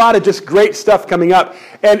got a lot of just great stuff coming up.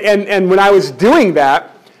 And when I was doing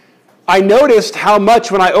that, I noticed how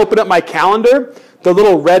much when I open up my calendar, the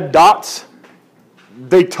little red dots,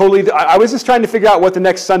 I was just trying to figure out what the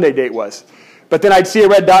next Sunday date was. But then I'd see a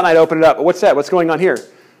red dot and I'd open it up. What's that? What's going on here?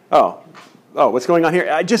 Oh, what's going on here?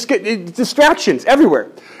 I just get distractions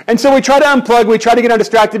everywhere. And so we try to unplug, we try to get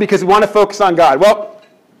undistracted because we want to focus on God. Well,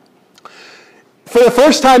 for the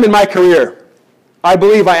first time in my career, I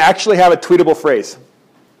believe I actually have a tweetable phrase.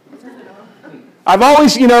 I've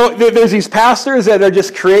always, there's these pastors that are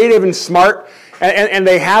just creative and smart, and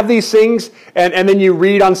they have these things, and then you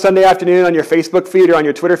read on Sunday afternoon on your Facebook feed or on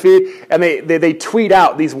your Twitter feed, and they tweet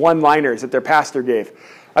out these one-liners that their pastor gave.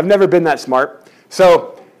 I've never been that smart.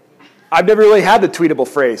 So I've never really had the tweetable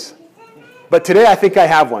phrase. But today I think I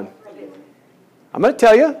have one. I'm going to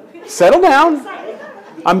tell you, settle down.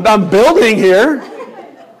 I'm building here.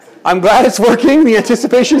 I'm glad it's working. The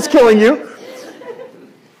anticipation is killing you.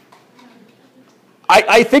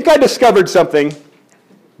 I think I discovered something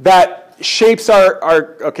that shapes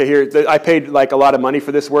okay, here, I paid like a lot of money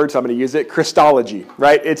for this word, so I'm going to use it. Christology,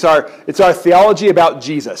 right? It's our theology about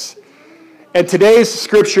Jesus. And today's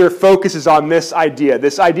scripture focuses on this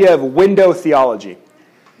idea of window theology.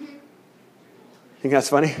 Think that's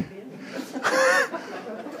funny?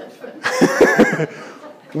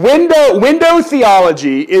 Window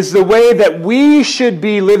theology is the way that we should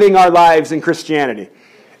be living our lives in Christianity.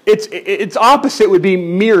 Its opposite would be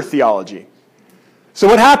mirror theology. So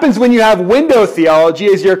what happens when you have window theology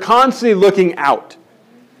is you're constantly looking out.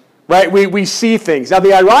 Right? We see things. Now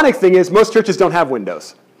the ironic thing is most churches don't have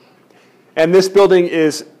windows. And this building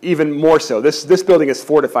is even more so. This building is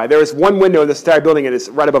fortified. There is one window in this entire building, and it's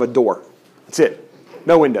right above a door. That's it.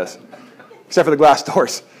 No windows, except for the glass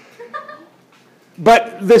doors.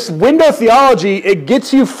 But this window theology, it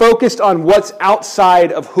gets you focused on what's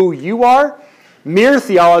outside of who you are. Mirror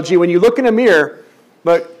theology, when you look in a mirror,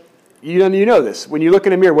 but you know this. When you look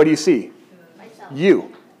in a mirror, what do you see? Myself.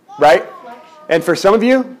 You, right? And for some of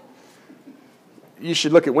you, you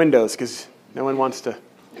should look at windows because no one wants to.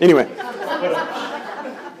 Anyway,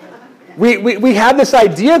 we have this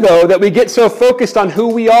idea, though, that we get so focused on who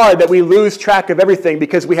we are that we lose track of everything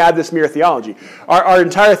because we have this mirror theology. Our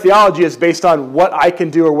entire theology is based on what I can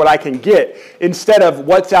do or what I can get instead of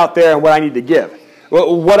what's out there and what I need to give,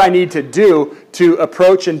 what I need to do to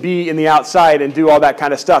approach and be in the outside and do all that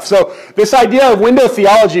kind of stuff. So this idea of window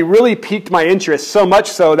theology really piqued my interest, so much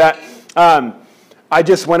so that I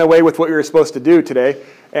just went away with what we were supposed to do today.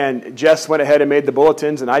 And Jess went ahead and made the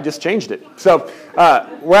bulletins, and I just changed it. So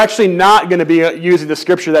we're actually not going to be using the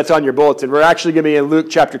scripture that's on your bulletin. We're actually going to be in Luke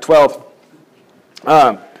chapter 12.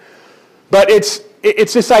 But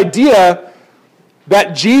it's this idea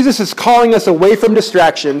that Jesus is calling us away from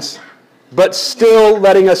distractions but still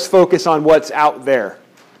letting us focus on what's out there.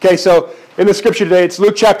 Okay, so in the scripture today, it's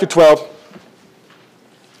Luke chapter 12.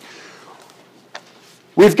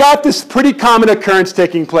 We've got this pretty common occurrence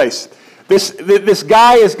taking place. This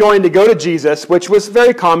guy is going to go to Jesus, which was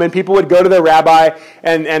very common. People would go to their rabbi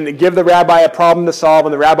and give the rabbi a problem to solve,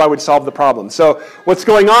 and the rabbi would solve the problem. So what's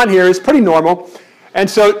going on here is pretty normal. And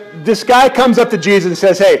so this guy comes up to Jesus and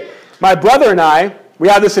says, hey, my brother and I, we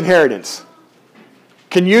have this inheritance.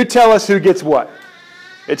 Can you tell us who gets what?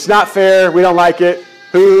 It's not fair. We don't like it.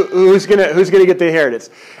 Who's gonna get the inheritance?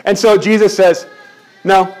 And so Jesus says,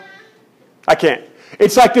 no, I can't.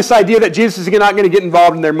 It's like this idea that Jesus is not going to get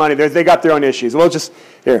involved in their money. They got their own issues. Well, just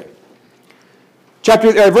here.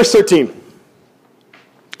 Verse 13.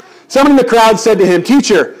 Someone in the crowd said to him,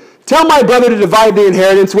 Teacher, tell my brother to divide the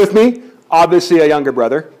inheritance with me. Obviously a younger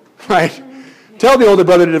brother, right? Tell the older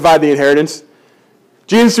brother to divide the inheritance.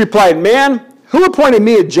 Jesus replied, Man, who appointed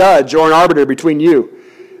me a judge or an arbiter between you?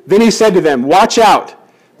 Then he said to them, Watch out.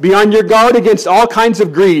 Be on your guard against all kinds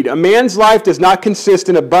of greed. A man's life does not consist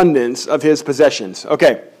in abundance of his possessions.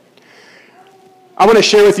 Okay. I want to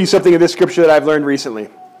share with you something in this scripture that I've learned recently.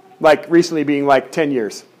 Like recently being like 10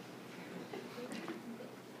 years.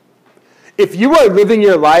 If you are living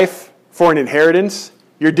your life for an inheritance,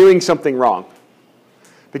 you're doing something wrong.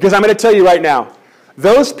 Because I'm going to tell you right now,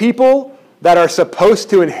 those people that are supposed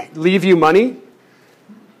to leave you money,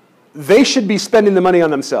 they should be spending the money on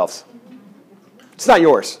themselves. It's not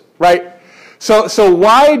yours, right? So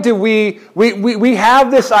why do we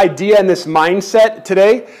have this idea and this mindset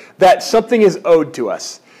today that something is owed to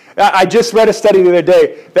us? I just read a study the other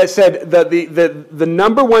day that said that the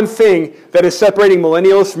number one thing that is separating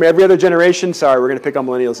millennials from every other generation, sorry, we're going to pick on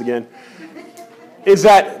millennials again, is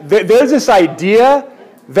that there's this idea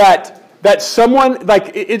that someone,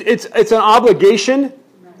 like it's an obligation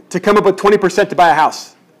to come up with 20% to buy a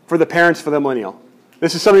house for the parents for the millennial.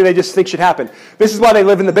 This is something they just think should happen. This is why they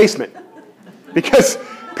live in the basement, because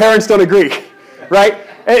parents don't agree, right?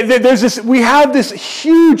 We have this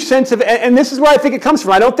huge sense of, and this is where I think it comes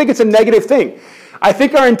from. I don't think it's a negative thing. I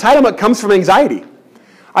think our entitlement comes from anxiety.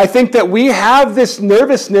 I think that we have this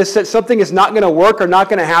nervousness that something is not going to work or not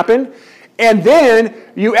going to happen, and then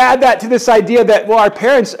you add that to this idea that, well, our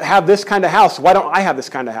parents have this kind of house. Why don't I have this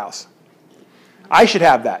kind of house? I should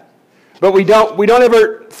have that. But we don't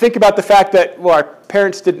ever think about the fact that, well, our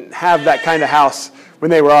parents didn't have that kind of house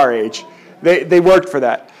when they were our age. They worked for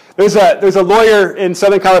that. There's a lawyer in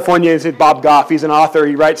Southern California, his name is Bob Goff. He's an author.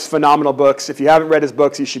 He writes phenomenal books. If you haven't read his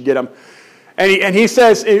books, you should get them. And he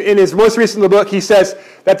says, in his most recent book, he says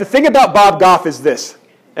that the thing about Bob Goff is this.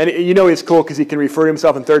 And you know he's cool because he can refer to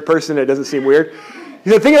himself in third person and it doesn't seem weird.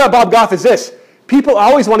 The thing about Bob Goff is this. People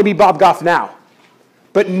always want to be Bob Goff now.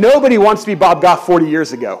 But nobody wants to be Bob Goff 40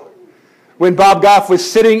 years ago. When Bob Goff was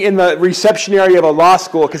sitting in the reception area of a law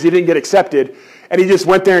school because he didn't get accepted, and he just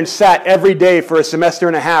went there and sat every day for a semester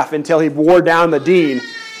and a half until he wore down the dean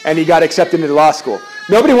and he got accepted into law school.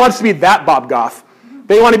 Nobody wants to be that Bob Goff.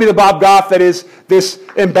 They want to be the Bob Goff that is this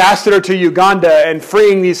ambassador to Uganda and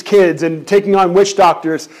freeing these kids and taking on witch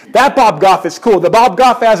doctors. That Bob Goff is cool. The Bob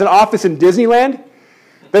Goff has an office in Disneyland.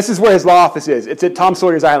 This is where his law office is. It's at Tom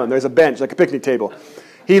Sawyer's Island. There's a bench, like a picnic table.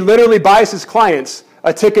 He literally buys his clients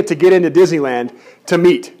a ticket to get into Disneyland to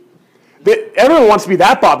meet. Everyone wants to be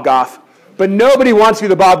that Bob Goff, but nobody wants to be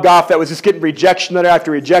the Bob Goff that was just getting rejection letter after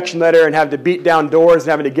rejection letter and having to beat down doors and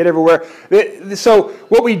having to get everywhere. So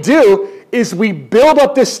what we do is we build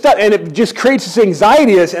up this stuff, and it just creates this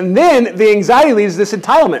anxiety, and then the anxiety leads to this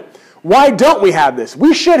entitlement. Why don't we have this?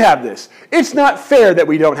 We should have this. It's not fair that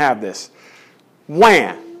we don't have this.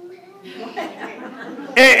 Wham.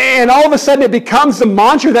 And all of a sudden it becomes the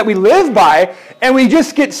mantra that we live by, and we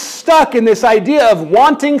just get stuck in this idea of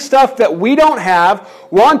wanting stuff that we don't have,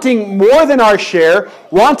 wanting more than our share,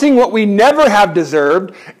 wanting what we never have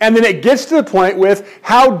deserved, and then it gets to the point with,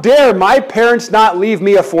 how dare my parents not leave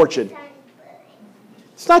me a fortune?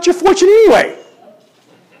 It's not your fortune anyway.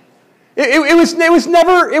 It was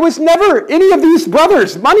never any of these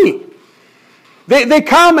brothers' money. They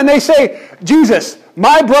come and they say, Jesus,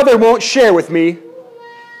 my brother won't share with me.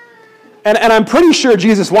 And I'm pretty sure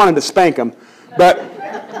Jesus wanted to spank him, but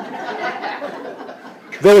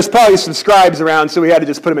there was probably some scribes around, so we had to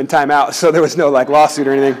just put him in timeout, so there was no lawsuit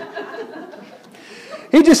or anything.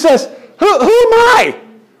 He just says, who am I?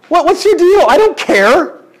 What's your deal? I don't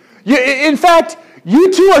care. In fact,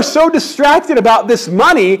 you two are so distracted about this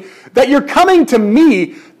money that you're coming to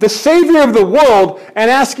me, the Savior of the world,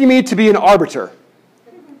 and asking me to be an arbiter.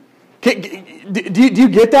 Do you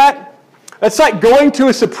get that? That's like going to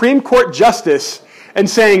a Supreme Court justice and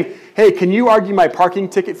saying, hey, can you argue my parking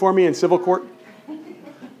ticket for me in civil court?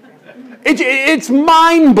 It's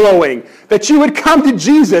mind-blowing that you would come to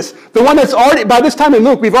Jesus, the one that's already, by this time in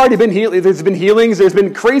Luke, we've already been healed. There's been healings. There's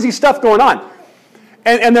been crazy stuff going on.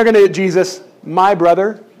 And they're going to, Jesus, my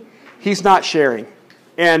brother, he's not sharing.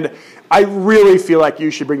 And I really feel like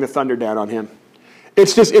you should bring the thunder down on him.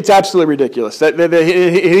 It's absolutely ridiculous.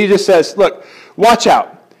 He just says, look, watch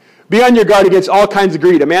out. Be on your guard against all kinds of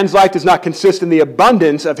greed. A man's life does not consist in the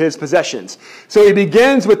abundance of his possessions. So he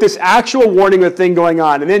begins with this actual warning of the thing going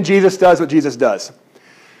on. And then Jesus does what Jesus does.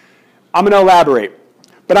 I'm going to elaborate.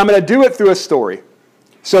 But I'm going to do it through a story.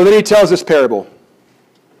 So then he tells this parable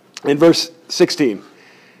in verse 16.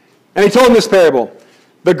 And he told him this parable.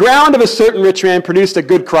 The ground of a certain rich man produced a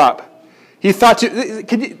good crop. He thought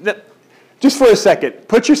just for a second,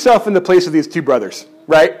 put yourself in the place of these two brothers,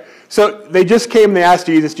 right? So they just came and they asked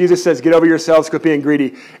Jesus. Jesus says, get over yourselves, quit being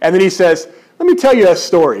greedy. And then he says, let me tell you a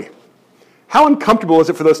story. How uncomfortable is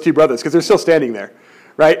it for those two brothers? Because they're still standing there,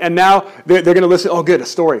 right? And now they're going to listen. Oh, good, a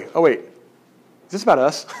story. Oh, wait, is this about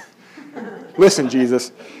us? Listen,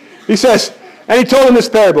 Jesus. He says, and he told him this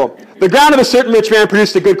parable. The ground of a certain rich man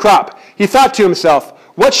produced a good crop. He thought to himself,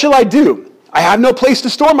 what shall I do? I have no place to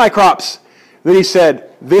store my crops. Then he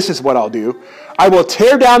said, this is what I'll do. I will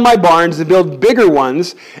tear down my barns and build bigger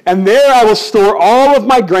ones, and there I will store all of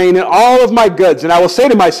my grain and all of my goods. And I will say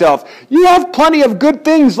to myself, you have plenty of good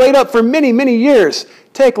things laid up for many, many years.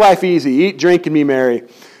 Take life easy, eat, drink, and be merry.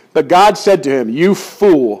 But God said to him, you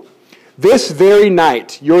fool, this very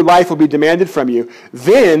night your life will be demanded from you.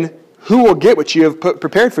 Then who will get what you have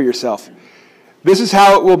prepared for yourself? This is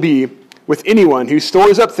how it will be with anyone who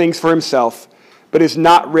stores up things for himself, but is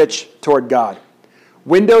not rich toward God.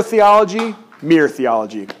 Window theology, mirror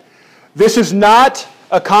theology. This is not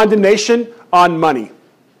a condemnation on money.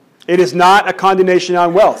 It is not a condemnation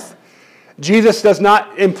on wealth. Jesus does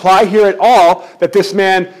not imply here at all that this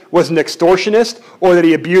man was an extortionist or that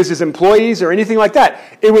he abused his employees or anything like that.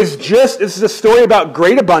 This is a story about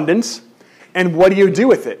great abundance and what do you do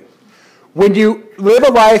with it? When you live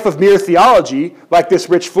a life of mere theology, like this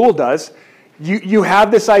rich fool does, you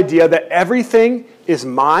have this idea that everything is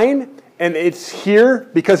mine and it's here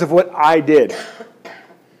because of what I did.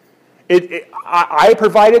 I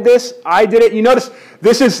provided this. I did it. You notice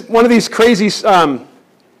this is one of these crazy, it's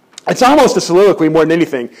almost a soliloquy more than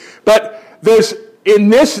anything. But there's, in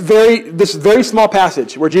this very small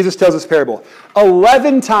passage where Jesus tells this parable,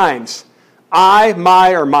 11 times, I,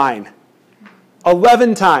 my, or mine.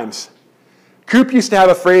 11 times. Coop used to have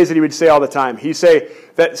a phrase that he would say all the time. He'd say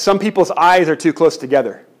that some people's eyes are too close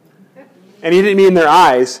together. And he didn't mean their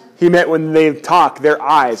eyes. He meant when they talk, their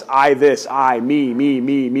eyes. I this, I, me, me,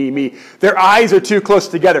 me, me, me. Their eyes are too close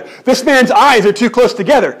together. This man's eyes are too close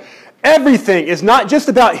together. Everything is not just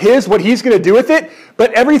about what he's going to do with it,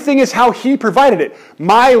 but everything is how he provided it.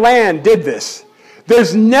 My land did this.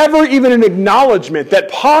 There's never even an acknowledgement that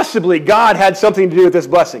possibly God had something to do with this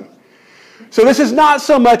blessing. So this is not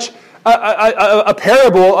so much a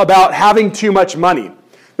parable about having too much money.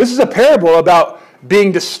 This is a parable about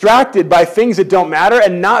being distracted by things that don't matter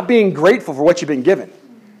and not being grateful for what you've been given.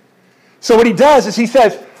 So what he does is he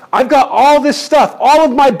says, I've got all this stuff. All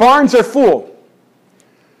of my barns are full.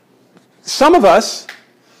 Some of us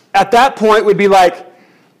at that point would be like,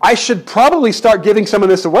 I should probably start giving some of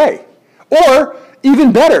this away. Or,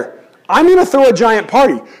 even better, I'm going to throw a giant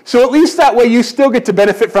party. So at least that way you still get to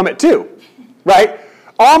benefit from it too. Right?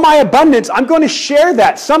 All my abundance, I'm going to share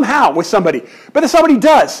that somehow with somebody. But that's not what he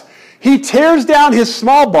does. He tears down his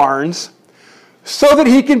small barns so that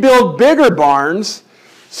he can build bigger barns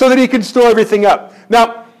so that he can store everything up.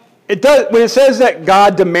 Now, when it says that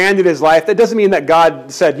God demanded his life, that doesn't mean that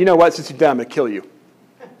God said, you know what, since you're done, I'm going to kill you.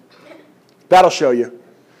 That'll show you.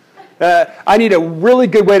 I need a really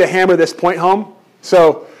good way to hammer this point home.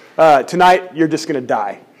 So tonight, you're just going to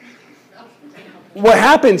die. What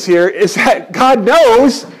happens here is that God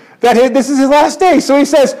knows that this is his last day. So he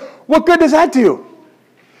says, what good does that do?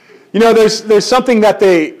 You know, there's something that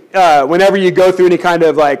they, whenever you go through any kind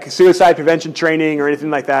of like suicide prevention training or anything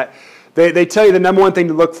like that, they tell you the number one thing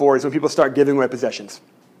to look for is when people start giving away possessions.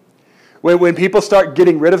 When people start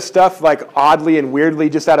getting rid of stuff like oddly and weirdly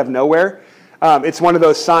just out of nowhere, it's one of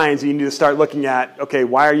those signs that you need to start looking at, okay,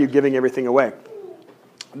 why are you giving everything away?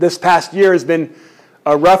 This past year has been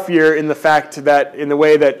a rough year in the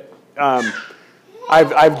way that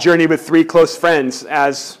I've journeyed with 3 close friends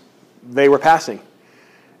as they were passing.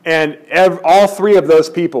 And all 3 of those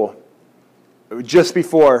people, just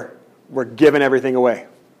before, were giving everything away.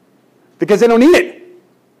 Because they don't need it.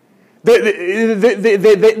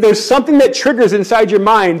 There's something that triggers inside your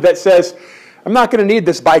mind that says, I'm not going to need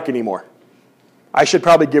this bike anymore. I should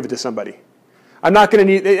probably give it to somebody. I'm not going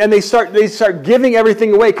to need, and they start giving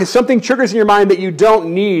everything away because something triggers in your mind that you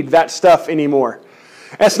don't need that stuff anymore.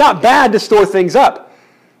 And it's not bad to store things up.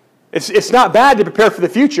 It's not bad to prepare for the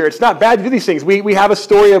future. It's not bad to do these things. We have a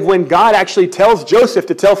story of when God actually tells Joseph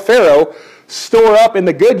to tell Pharaoh, store up in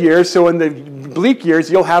the good years so in the bleak years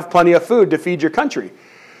you'll have plenty of food to feed your country.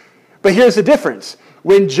 But here's the difference.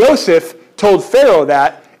 When Joseph told Pharaoh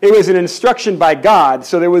that, it was an instruction by God,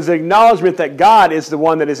 so there was an acknowledgement that God is the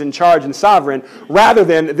one that is in charge and sovereign, rather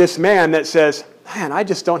than this man that says, man, I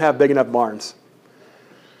just don't have big enough barns.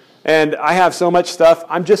 And I have so much stuff,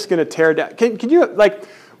 I'm just going to tear down. Can you,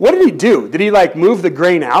 what did he do? Did he, move the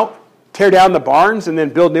grain out, tear down the barns, and then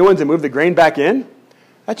build new ones and move the grain back in?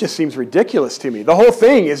 That just seems ridiculous to me. The whole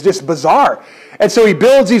thing is just bizarre. And so he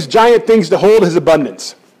builds these giant things to hold his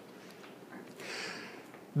abundance.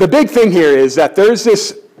 The big thing here is that there's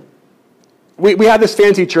this, we have this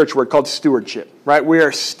fancy church word called stewardship, right? We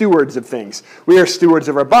are stewards of things. We are stewards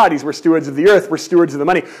of our bodies. We're stewards of the earth. We're stewards of the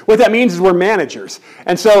money. What that means is we're managers.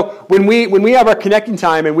 And so when we have our connecting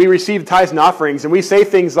time and we receive tithes and offerings and we say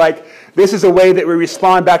things like, this is a way that we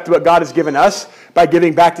respond back to what God has given us by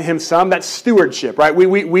giving back to him some, that's stewardship, right?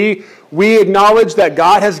 We acknowledge that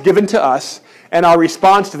God has given to us and our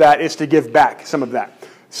response to that is to give back some of that.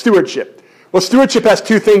 Stewardship. Well, stewardship has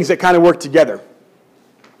two things that kind of work together.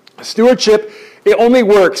 Stewardship, it only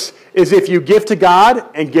works is if you give to God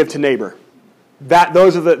and give to neighbor.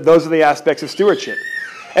 Those are the aspects of stewardship.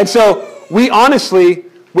 And so we honestly,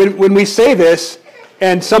 when we say this,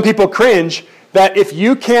 and some people cringe, that if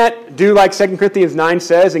you can't do like 2 Corinthians 9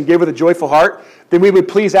 says and give with a joyful heart, then we would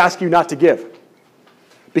please ask you not to give.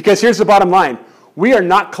 Because here's the bottom line. We are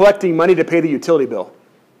not collecting money to pay the utility bill.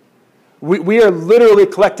 We are literally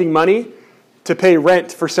collecting money to pay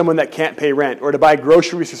rent for someone that can't pay rent, or to buy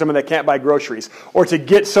groceries for someone that can't buy groceries, or to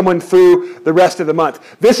get someone through the rest of the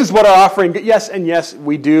month. This is what our offering, yes,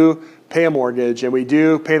 we do pay a mortgage, and we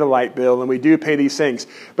do pay the light bill, and we do pay these things.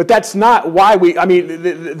 But that's not why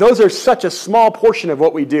those are such a small portion of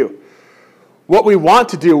what we do. What we want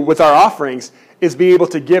to do with our offerings is be able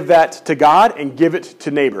to give that to God and give it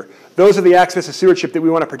to neighbor. Those are the aspects of stewardship that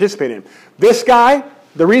we want to participate in. This guy,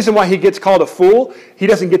 the reason why he gets called a fool, he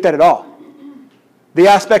doesn't get that at all. The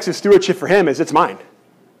aspects of stewardship for him is it's mine.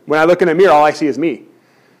 When I look in a mirror, all I see is me.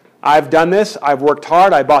 I've done this. I've worked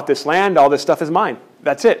hard. I bought this land. All this stuff is mine.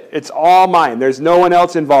 That's it. It's all mine. There's no one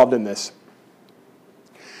else involved in this.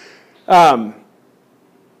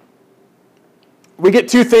 We get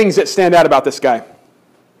two things that stand out about this guy.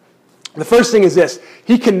 The first thing is this.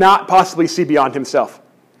 He cannot possibly see beyond himself.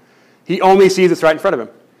 He only sees what's right in front of him.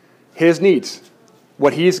 His needs.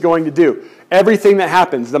 What he's going to do. Everything that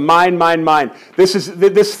happens, the mine.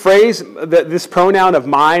 This phrase, this pronoun of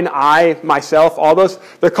mine, I, myself, all those,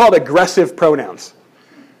 they're called aggressive pronouns.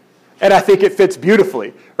 And I think it fits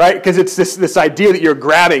beautifully, right? Because it's this idea that you're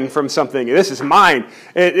grabbing from something. This is mine.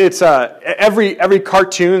 It's every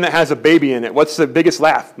cartoon that has a baby in it. What's the biggest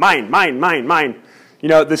laugh? Mine. You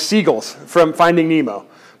know, the seagulls from Finding Nemo.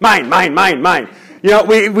 Mine. You know,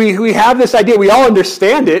 we have this idea. We all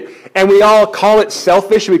understand it, and we all call it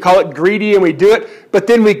selfish, we call it greedy, and we do it. But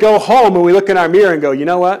then we go home and we look in our mirror and go, you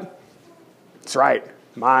know what? It's right.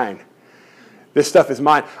 Mine. This stuff is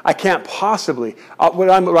mine. I can't possibly. What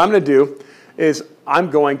I'm going to do is I'm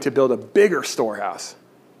going to build a bigger storehouse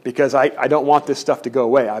because I don't want this stuff to go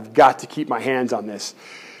away. I've got to keep my hands on this.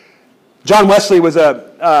 John Wesley was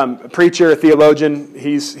a preacher, a theologian.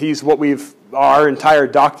 He's what our entire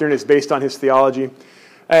doctrine is based on his theology.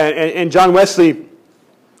 And John Wesley,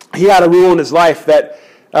 he had a rule in his life that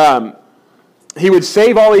he would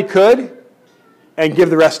save all he could and give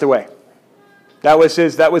the rest away. That was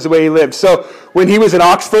the way he lived. So when he was in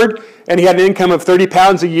Oxford and he had an income of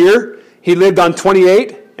 £30 a year, he lived on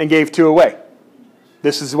 28 and gave 2 away.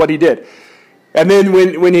 This is what he did. And then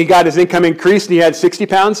when he got his income increased and he had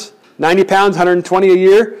 £60, 90 pounds, 120 a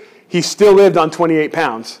year, he still lived on 28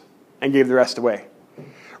 pounds and gave the rest away.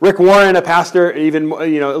 Rick Warren, a pastor, even a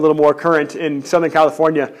little more current in Southern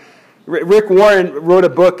California, Rick Warren wrote a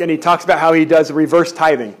book and he talks about how he does reverse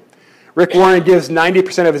tithing. Rick Warren gives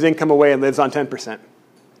 90% of his income away and lives on 10%.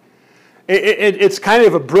 It's kind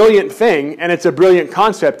of a brilliant thing, and it's a brilliant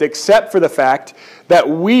concept, except for the fact that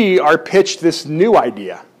we are pitched this new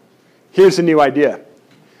idea. Here's the new idea.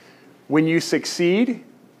 When you succeed,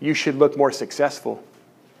 you should look more successful.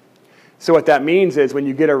 So what that means is when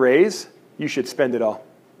you get a raise, you should spend it all.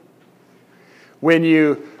 When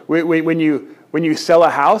you sell a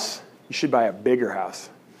house, you should buy a bigger house.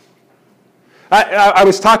 I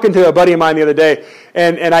was talking to a buddy of mine the other day,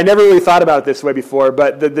 and I never really thought about it this way before,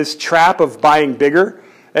 but this trap of buying bigger,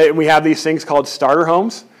 and we have these things called starter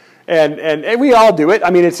homes, And we all do it.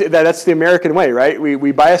 I mean, that's the American way, right?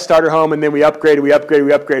 We buy a starter home and then we upgrade.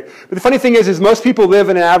 But the funny thing is most people live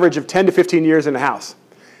in an average of 10 to 15 years in a house.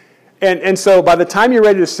 And so by the time you're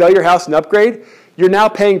ready to sell your house and upgrade, you're now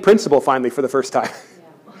paying principal finally for the first time.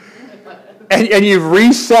 and you've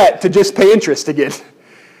reset to just pay interest again.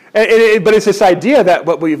 But it's this idea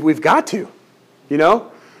that we've got to, you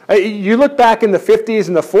know? You look back in the 50s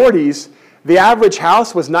and the 40s, the average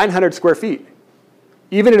house was 900 square feet.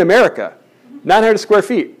 Even in America, 900 square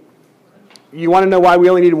feet. You want to know why we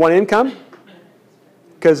only need one income?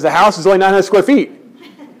 Because the house is only 900 square feet.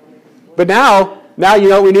 But now you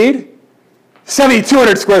know what we need?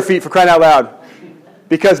 7,200 square feet, for crying out loud.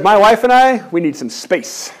 Because my wife and we need some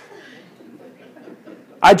space.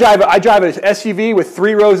 I drive an SUV with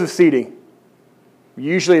 3 rows of seating.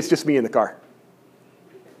 Usually it's just me in the car.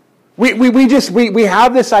 We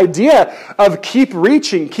have this idea of keep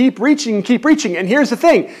reaching. And here's the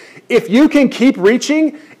thing. If you can keep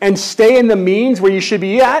reaching and stay in the means where you should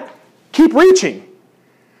be at, keep reaching.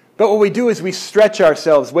 But what we do is we stretch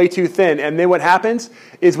ourselves way too thin. And then what happens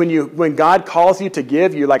is when God calls you to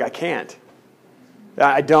give, you're like, I can't.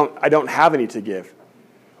 I don't have any to give.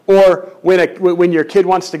 Or when your kid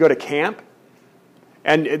wants to go to camp,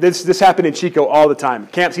 and this happened in Chico all the time.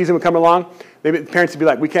 Camp season would come along. The parents would be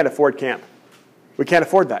like, we can't afford camp. We can't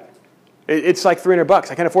afford that. It's like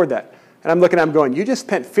 $300. I can't afford that. And I'm looking at them going, you just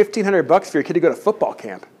spent $1,500 for your kid to go to football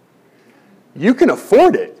camp. You can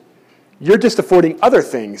afford it. You're just affording other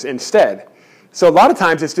things instead. So a lot of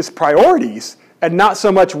times it's just priorities and not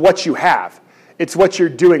so much what you have. It's what you're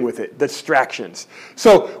doing with it, distractions.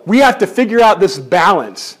 So we have to figure out this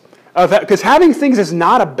balance of because having things is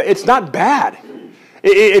it's not bad.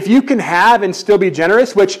 If you can have and still be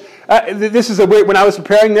generous, which this is when I was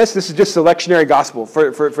preparing this is just a lectionary gospel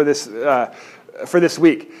for this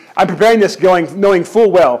week. I'm preparing this knowing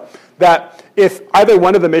full well that if either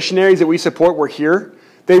one of the missionaries that we support were here,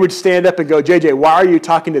 they would stand up and go, JJ, why are you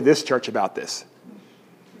talking to this church about this?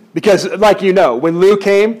 Because like you know, when Lou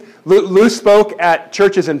came, Lou spoke at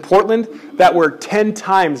churches in Portland that were 10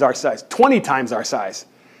 times our size, 20 times our size,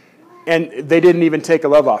 and they didn't even take a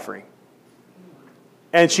love offering.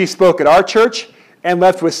 And she spoke at our church and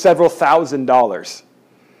left with several $1,000s.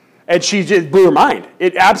 And she just blew her mind.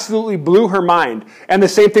 It absolutely blew her mind. And the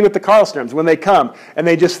same thing with the Carlstroms. When they come and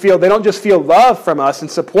they don't just feel love from us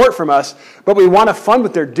and support from us, but we want to fund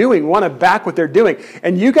what they're doing. We want to back what they're doing.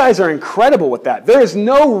 And you guys are incredible with that. There is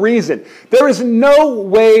no reason. There is no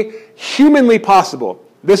way humanly possible.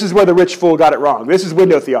 This is where the rich fool got it wrong. This is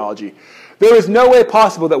window theology. There is no way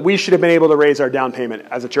possible that we should have been able to raise our down payment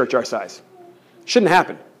as a church our size. Shouldn't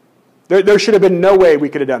happen. There should have been no way we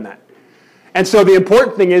could have done that. And so the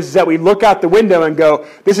important thing is that we look out the window and go,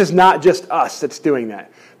 this is not just us that's doing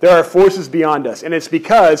that. There are forces beyond us. And it's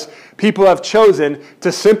because people have chosen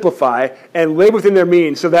to simplify and live within their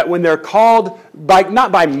means so that when they're called,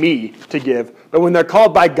 not by me to give, but when they're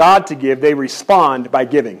called by God to give, they respond by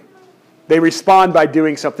giving. They respond by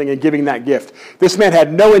doing something and giving that gift. This man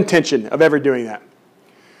had no intention of ever doing that.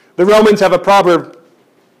 The Romans have a proverb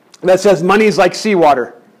that says money is like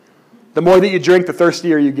seawater. The more that you drink, the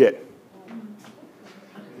thirstier you get.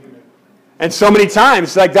 And so many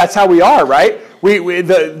times, like that's how we are, right? We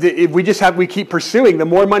keep pursuing. The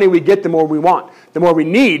more money we get, the more we want, the more we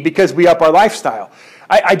need, because we up our lifestyle.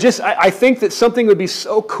 I think that something would be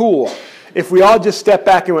so cool if we all just stepped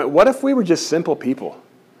back and went, what if we were just simple people?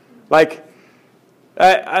 Like,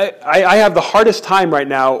 I have the hardest time right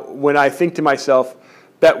now when I think to myself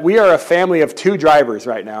that we are a family of 2 drivers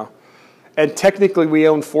right now, and technically we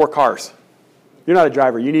own 4 cars. You're not a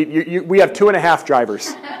driver. We have 2.5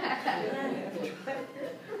 drivers.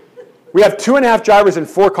 We have 2.5 drivers and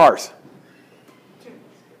 4 cars.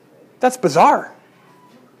 That's bizarre.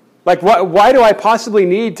 Like, why do I possibly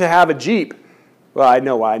need to have a Jeep? Well, I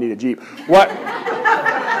know why I need a Jeep. What?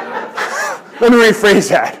 Let me rephrase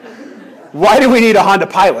that. Why do we need a Honda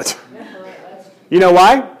Pilot? You know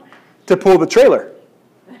why? To pull the trailer.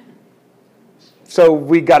 So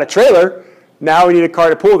we got a trailer. Now we need a car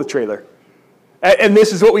to pull the trailer. And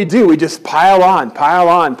this is what we do. We just pile on.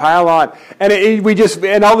 And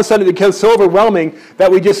and all of a sudden it becomes so overwhelming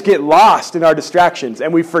that we just get lost in our distractions.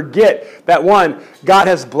 And we forget that, one, God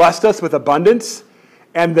has blessed us with abundance.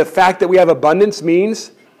 And the fact that we have abundance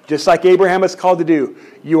means, just like Abraham was called to do,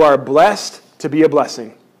 you are blessed to be a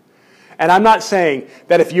blessing. And I'm not saying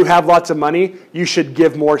that if you have lots of money, you should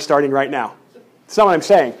give more starting right now. That's not what I'm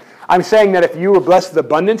saying. I'm saying that if you were blessed with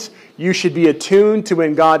abundance, you should be attuned to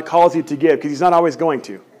when God calls you to give, because He's not always going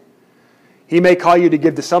to. He may call you to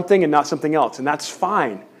give to something and not something else, and that's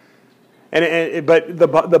fine. But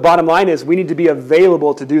the bottom line is we need to be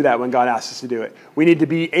available to do that when God asks us to do it. We need to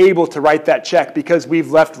be able to write that check because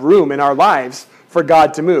we've left room in our lives for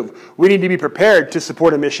God to move. We need to be prepared to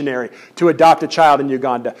support a missionary, to adopt a child in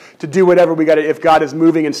Uganda, to do whatever we got to if God is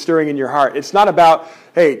moving and stirring in your heart. It's not about,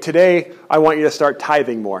 hey, today I want you to start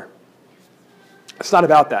tithing more. It's not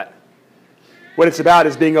about that. What it's about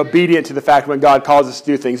is being obedient to the fact when God calls us to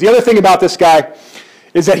do things. The other thing about this guy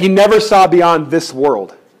is that he never saw beyond this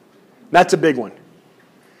world. That's a big one.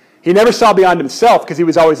 He never saw beyond himself because he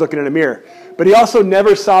was always looking in a mirror. But he also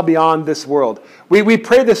never saw beyond this world. We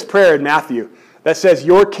pray this prayer in Matthew that says,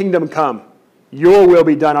 your kingdom come, your will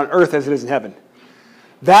be done on earth as it is in heaven.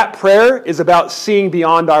 That prayer is about seeing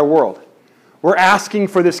beyond our world. We're asking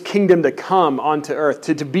for this kingdom to come onto earth,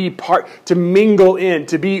 to be part, to mingle in,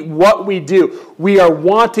 to be what we do. We are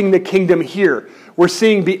wanting the kingdom here. We're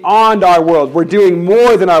seeing beyond our world. We're doing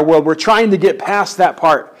more than our world. We're trying to get past that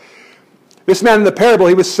part. This man in the parable,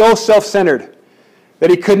 he was so self-centered that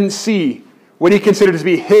he couldn't see what he considered to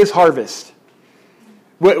be his harvest,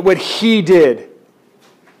 what he did,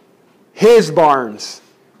 his barns,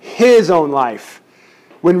 his own life,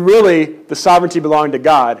 when really the sovereignty belonged to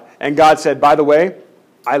God. And God said, by the way,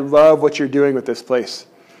 I love what you're doing with this place,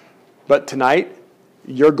 but tonight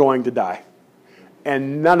you're going to die.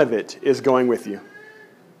 And none of it is going with you.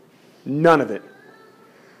 None of it.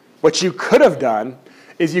 What you could have done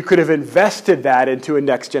is you could have invested that into a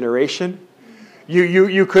next generation.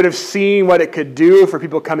 You could have seen what it could do for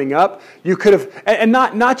people coming up. You could have, and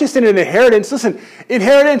not just in an inheritance. Listen,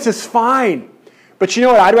 inheritance is fine. But you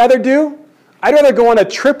know what I'd rather do? I'd rather go on a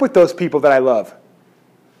trip with those people that I love.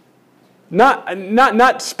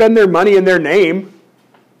 Not spend their money in their name.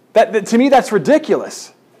 That to me, that's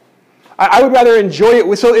ridiculous. I would rather enjoy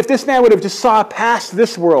it. So if this man would have just saw past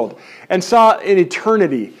this world and saw an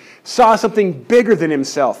eternity, saw something bigger than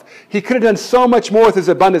himself, he could have done so much more with his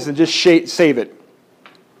abundance than just save it.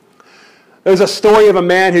 There's a story of a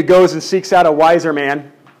man who goes and seeks out a wiser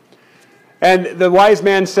man. And the wise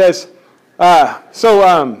man says, what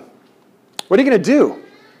are you going to do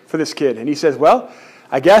for this kid? And he says, well,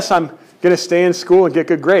 I guess I'm going to stay in school and get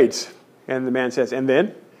good grades. And the man says, and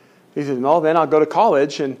then? He says, well, then I'll go to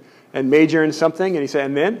college and major in something. And he said,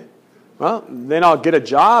 and then? Well, then I'll get a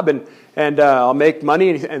job and I'll make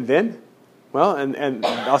money. And then? Well, and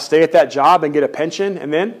I'll stay at that job and get a pension.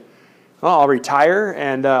 And then? Well, I'll retire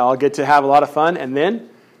and I'll get to have a lot of fun. And then?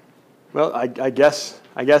 Well, I guess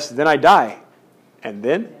then I die. And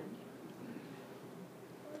then?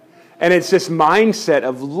 And it's this mindset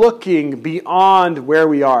of looking beyond where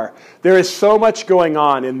we are. There is so much going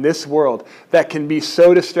on in this world that can be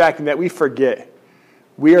so distracting that we forget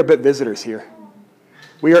we are but visitors here.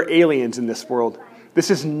 We are aliens in this world.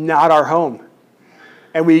 This is not our home.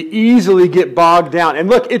 And we easily get bogged down. And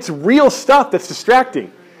look, it's real stuff that's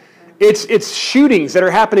distracting. It's shootings that are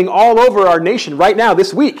happening all over our nation right now,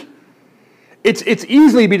 this week. It's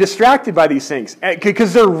easily be distracted by these things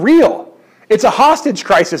because they're real. It's a hostage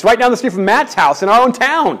crisis right down the street from Matt's house in our own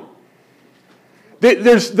town.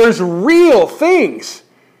 There's real things.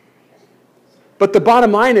 But the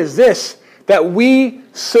bottom line is this, that we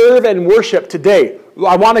serve and worship today.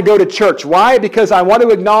 I want to go to church. Why? Because I want to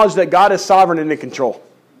acknowledge that God is sovereign and in control.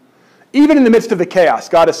 Even in the midst of the chaos,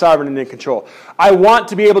 God is sovereign and in control. I want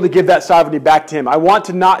to be able to give that sovereignty back to Him. I want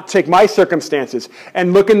to not take my circumstances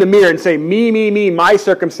and look in the mirror and say, me, my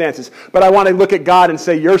circumstances. But I want to look at God and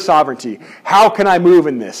say, your sovereignty. How can I move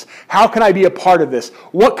in this? How can I be a part of this?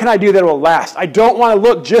 What can I do that will last? I don't want to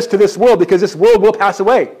look just to this world because this world will pass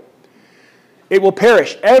away. It will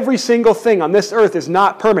perish. Every single thing on this earth is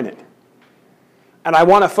not permanent. And I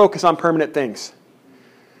want to focus on permanent things.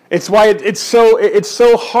 It's why it's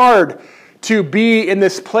so hard to be in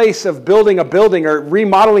this place of building a building or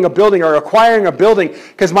remodeling a building or acquiring a building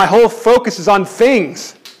because my whole focus is on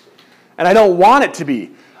things. And I don't want it to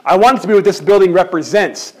be. I want it to be what this building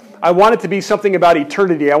represents. I want it to be something about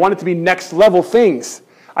eternity. I want it to be next level things.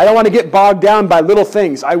 I don't want to get bogged down by little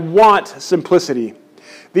things. I want simplicity.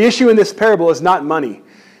 The issue in this parable is not money.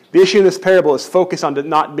 The issue in this parable is focus on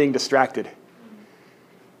not being distracted.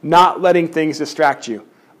 Not letting things distract you.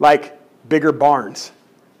 Like bigger barns.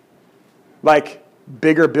 Like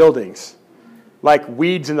bigger buildings. Like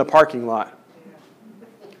weeds in the parking lot.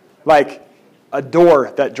 Like a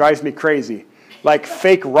door that drives me crazy. Like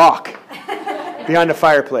fake rock behind the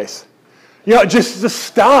fireplace. You know, just the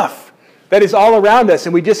stuff that is all around us,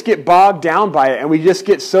 and we just get bogged down by it, and we just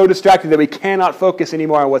get so distracted that we cannot focus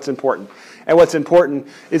anymore on what's important. And what's important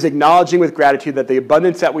is acknowledging with gratitude that the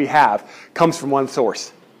abundance that we have comes from one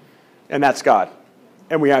source, and that's God.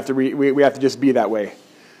 And we have to just be that way.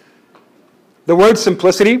 The word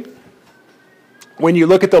simplicity when you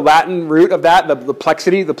look at the Latin root of that, the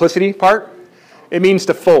plicity part, it means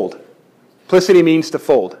to fold. Plicity means to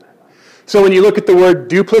fold. So when you look at the word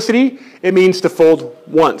duplicity, it means to fold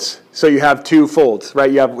once. So you have two folds,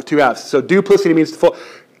 right? You have two halves. So duplicity means to fold.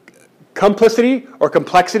 Complicity or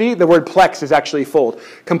complexity, the word plex is actually fold.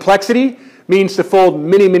 Complexity means to fold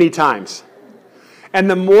many, many times. And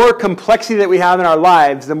the more complexity that we have in our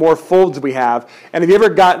lives, the more folds we have. And have you ever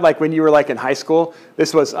got, like when you were like in high school,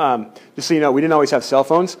 this was, just so you know, we didn't always have cell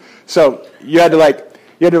phones. So you had to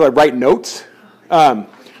write notes. And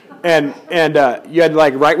you had to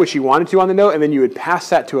like write what you wanted to on the note, and then you would pass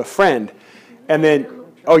that to a friend. And then,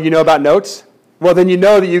 oh, you know about notes? Well, then you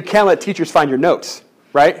know that you can't let teachers find your notes,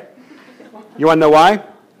 right? You want to know why?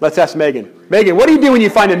 Let's ask Megan. Megan, what do you do when you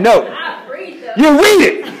find a note? You read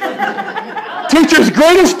it. Teacher's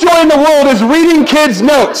greatest joy in the world is reading kids'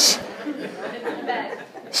 notes.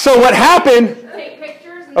 So what happened?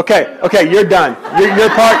 Okay, you're done. Your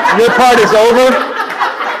part is over.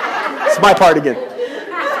 It's my part again.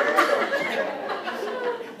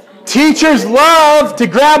 Teachers love to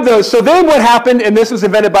grab those. So then what happened, and this was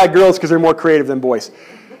invented by girls because they're more creative than boys.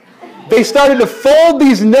 They started to fold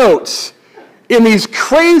these notes in these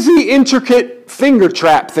crazy, intricate finger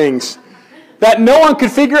trap things that no one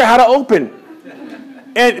could figure out how to open.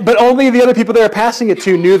 But only the other people they were passing it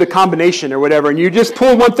to knew the combination or whatever. And you just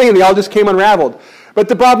pulled one thing and they all just came unraveled. But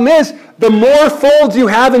the problem is, the more folds you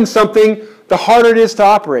have in something, the harder it is to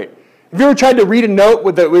operate. Have you ever tried to read a note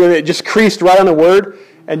with it just creased right on a word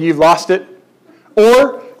and you've lost it?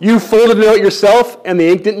 Or you folded a note yourself and the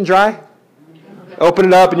ink didn't dry? Open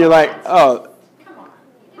it up and you're like, oh.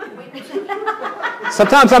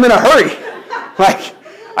 Sometimes I'm in a hurry. Like,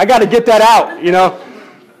 I got to get that out, you know.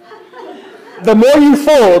 The more you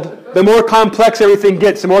fold, the more complex everything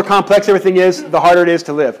gets. The more complex everything is, the harder it is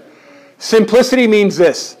to live. Simplicity means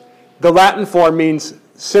this. The Latin form means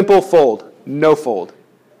simple fold, no fold.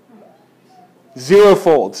 Zero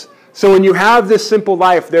folds. So when you have this simple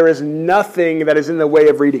life, there is nothing that is in the way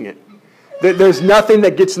of reading it. There's nothing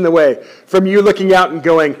that gets in the way from you looking out and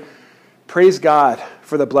going, praise God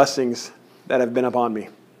for the blessings that have been upon me.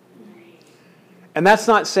 And that's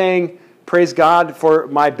not saying, praise God for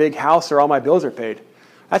my big house or all my bills are paid.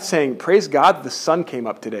 That's saying, praise God that the sun came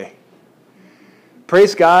up today.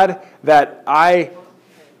 Praise God that I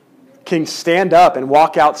can stand up and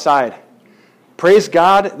walk outside. Praise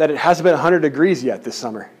God that it hasn't been 100 degrees yet this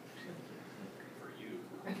summer.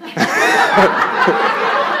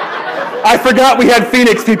 I forgot we had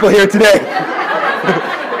Phoenix people here today.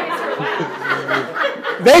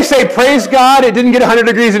 They say, praise God, it didn't get 100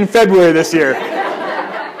 degrees in February this year.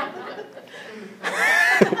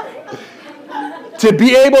 To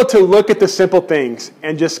be able to look at the simple things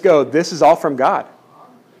and just go, this is all from God.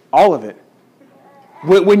 All of it.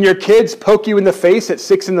 When your kids poke you in the face at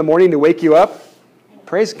 6 in the morning to wake you up,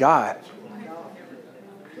 praise God.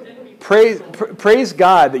 Praise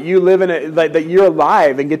God that you live in that you're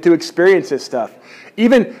alive and get to experience this stuff.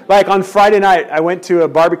 Even like on Friday night, I went to a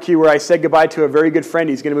barbecue where I said goodbye to a very good friend.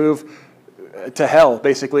 He's going to move to hell,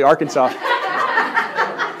 basically, Arkansas.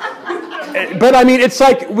 But I mean, it's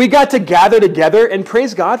like we got to gather together and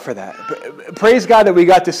praise God for that. Praise God that we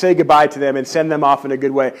got to say goodbye to them and send them off in a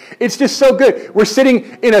good way. It's just so good. We're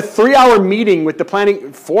sitting in a 3-hour meeting with the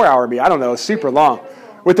planning, 4-hour meeting, I don't know, super long,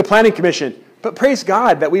 with the planning commission. But praise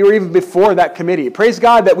God that we were even before that committee. Praise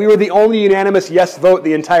God that we were the only unanimous yes vote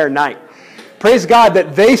the entire night. Praise God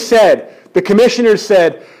that they said, the commissioners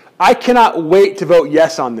said, I cannot wait to vote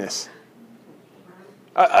yes on this.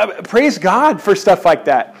 Praise God for stuff like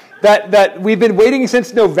that. That we've been waiting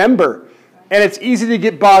since November, and it's easy to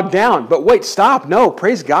get bogged down. But wait, stop. No,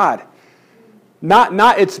 praise God.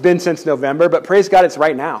 Not it's been since November, but praise God it's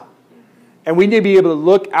right now. And we need to be able to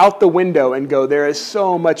look out the window and go, there is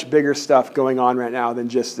so much bigger stuff going on right now than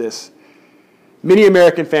just this. Many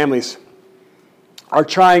American families are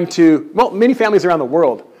trying to, many families around the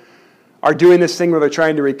world are doing this thing where they're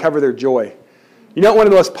trying to recover their joy. You know what one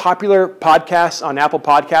of the most popular podcasts on Apple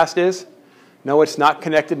Podcast is? No, it's not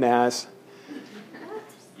Connected Naz.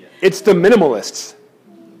 It's the Minimalists.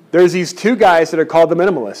 There's these two guys that are called the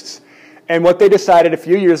Minimalists. And what they decided a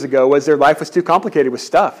few years ago was their life was too complicated with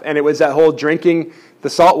stuff. And it was that whole drinking the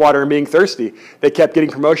salt water and being thirsty. They kept getting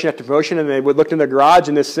promotion after promotion, and they would look in their garage,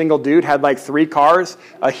 and this single dude had like 3 cars,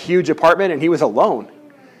 a huge apartment, and he was alone.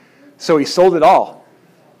 So he sold it all.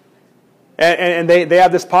 And they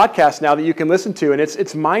have this podcast now that you can listen to, and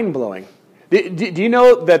it's mind-blowing. Do you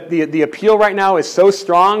know that the appeal right now is so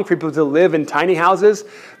strong for people to live in tiny houses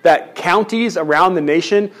that counties around the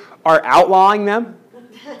nation are outlawing them?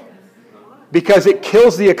 Because it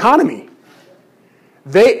kills the economy.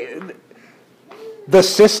 The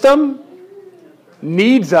system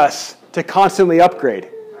needs us to constantly upgrade.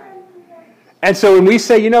 And so when we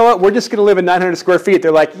say, you know what, we're just going to live in 900 square feet,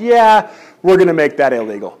 they're like, yeah, we're going to make that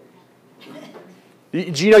illegal. Do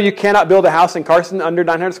you know you cannot build a house in Carson under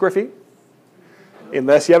 900 square feet?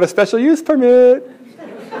 Unless you have a special use permit.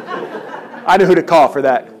 I know who to call for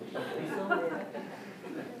that.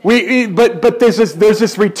 But there's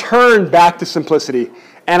this return back to simplicity.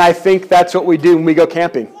 And I think that's what we do when we go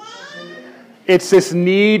camping. It's this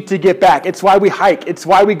need to get back. It's why we hike. It's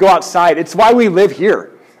why we go outside. It's why we live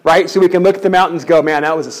here, right? So we can look at the mountains and go, man,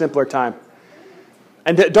 that was a simpler time.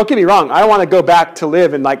 And don't get me wrong. I don't want to go back to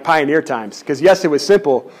live in like pioneer times. Because yes, it was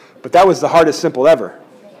simple, but that was the hardest simple ever.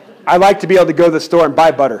 I like to be able to go to the store and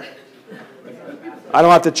buy butter. I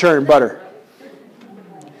don't have to churn butter.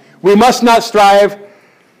 We must not strive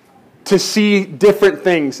to see different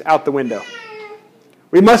things out the window.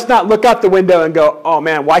 We must not look out the window and go, oh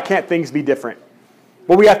man, why can't things be different?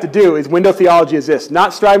 What we have to do is, window theology is this,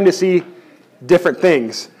 not striving to see different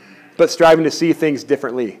things, but striving to see things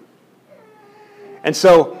differently. And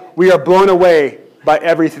so we are blown away by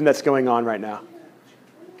everything that's going on right now.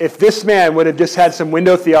 If this man would have just had some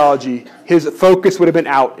window theology, his focus would have been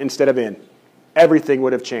out instead of in. Everything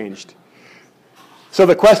would have changed. So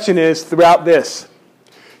the question is, throughout this,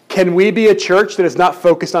 can we be a church that is not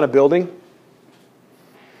focused on a building?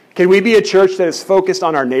 Can we be a church that is focused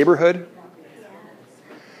on our neighborhood?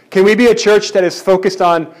 Can we be a church that is focused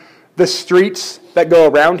on the streets that go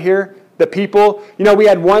around here? The people, you know, we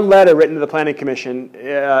had one letter written to the Planning Commission.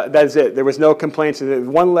 That's it. There was no complaints. There was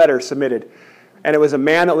one letter submitted. And it was a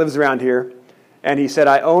man that lives around here. And he said,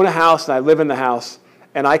 I own a house and I live in the house.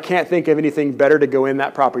 And I can't think of anything better to go in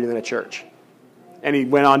that property than a church. And he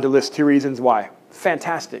went on to list 2 reasons why.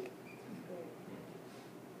 Fantastic.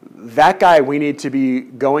 That guy we need to be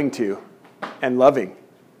going to and loving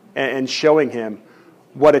and showing him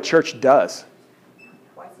what a church does.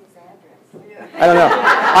 What's his address? I don't know.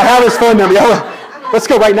 I have his phone number. Let's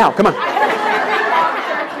go right now. Come on.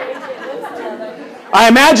 I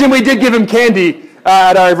imagine we did give him candy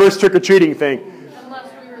at our reverse trick-or-treating thing. Unless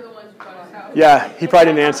we were the ones who brought us out. Yeah, he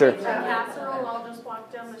probably didn't answer. I'll just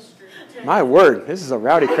walk down the street. My word, this is a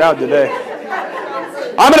rowdy crowd today.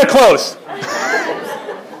 I'm going to close.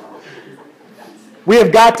 We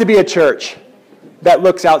have got to be a church that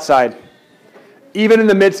looks outside. Even in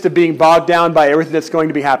the midst of being bogged down by everything that's going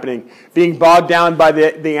to be happening, being bogged down by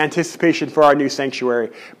the anticipation for our new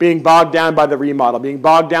sanctuary, being bogged down by the remodel, being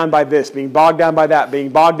bogged down by this, being bogged down by that, being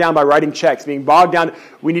bogged down by writing checks, being bogged down.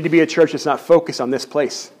 We need to be a church that's not focused on this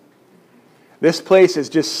place. This place is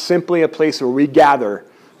just simply a place where we gather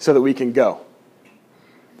so that we can go.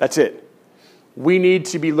 That's it. We need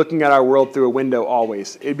to be looking at our world through a window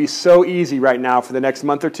always. It'd be so easy right now for the next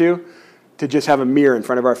month or two to just have a mirror in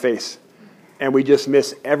front of our face. And we just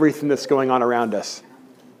miss everything that's going on around us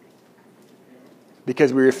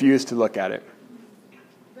because we refuse to look at it.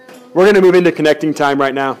 We're going to move into connecting time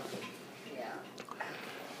right now.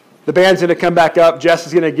 The band's going to come back up. Jess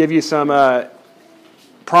is going to give you some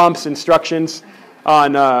prompts, instructions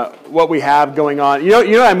on what we have going on. You know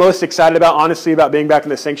what I'm most excited about, honestly, about being back in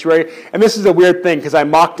the sanctuary? And this is a weird thing because I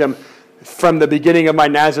mocked him from the beginning of my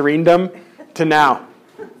Nazarenedom to now.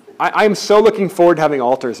 I am so looking forward to having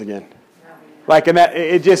altars again. Like, and that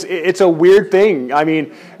it's a weird thing. I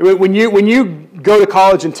mean, when you go to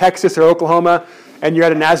college in Texas or Oklahoma and you're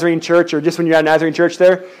at a Nazarene church, or just when you're at a Nazarene church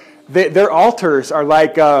there, their altars are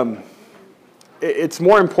like, it's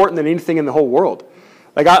more important than anything in the whole world.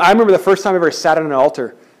 Like, I remember the first time I ever sat on an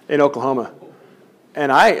altar in Oklahoma,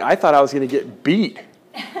 and I thought I was going to get beat.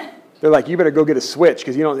 They're like, you better go get a switch,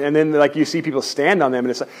 because you don't. And then like you see people stand on them,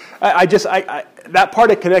 and it's like, that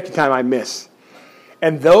part of connecting time I miss.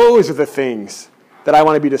 And those are the things that I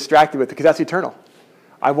want to be distracted with, because that's eternal.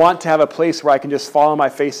 I want to have a place where I can just fall on my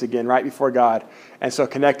face again right before God. And so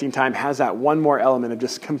connecting time has that one more element of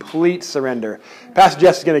just complete surrender. Pastor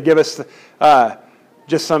Jess is going to give us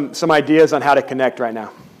just some ideas on how to connect right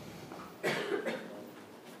now.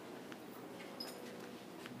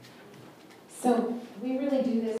 So we really do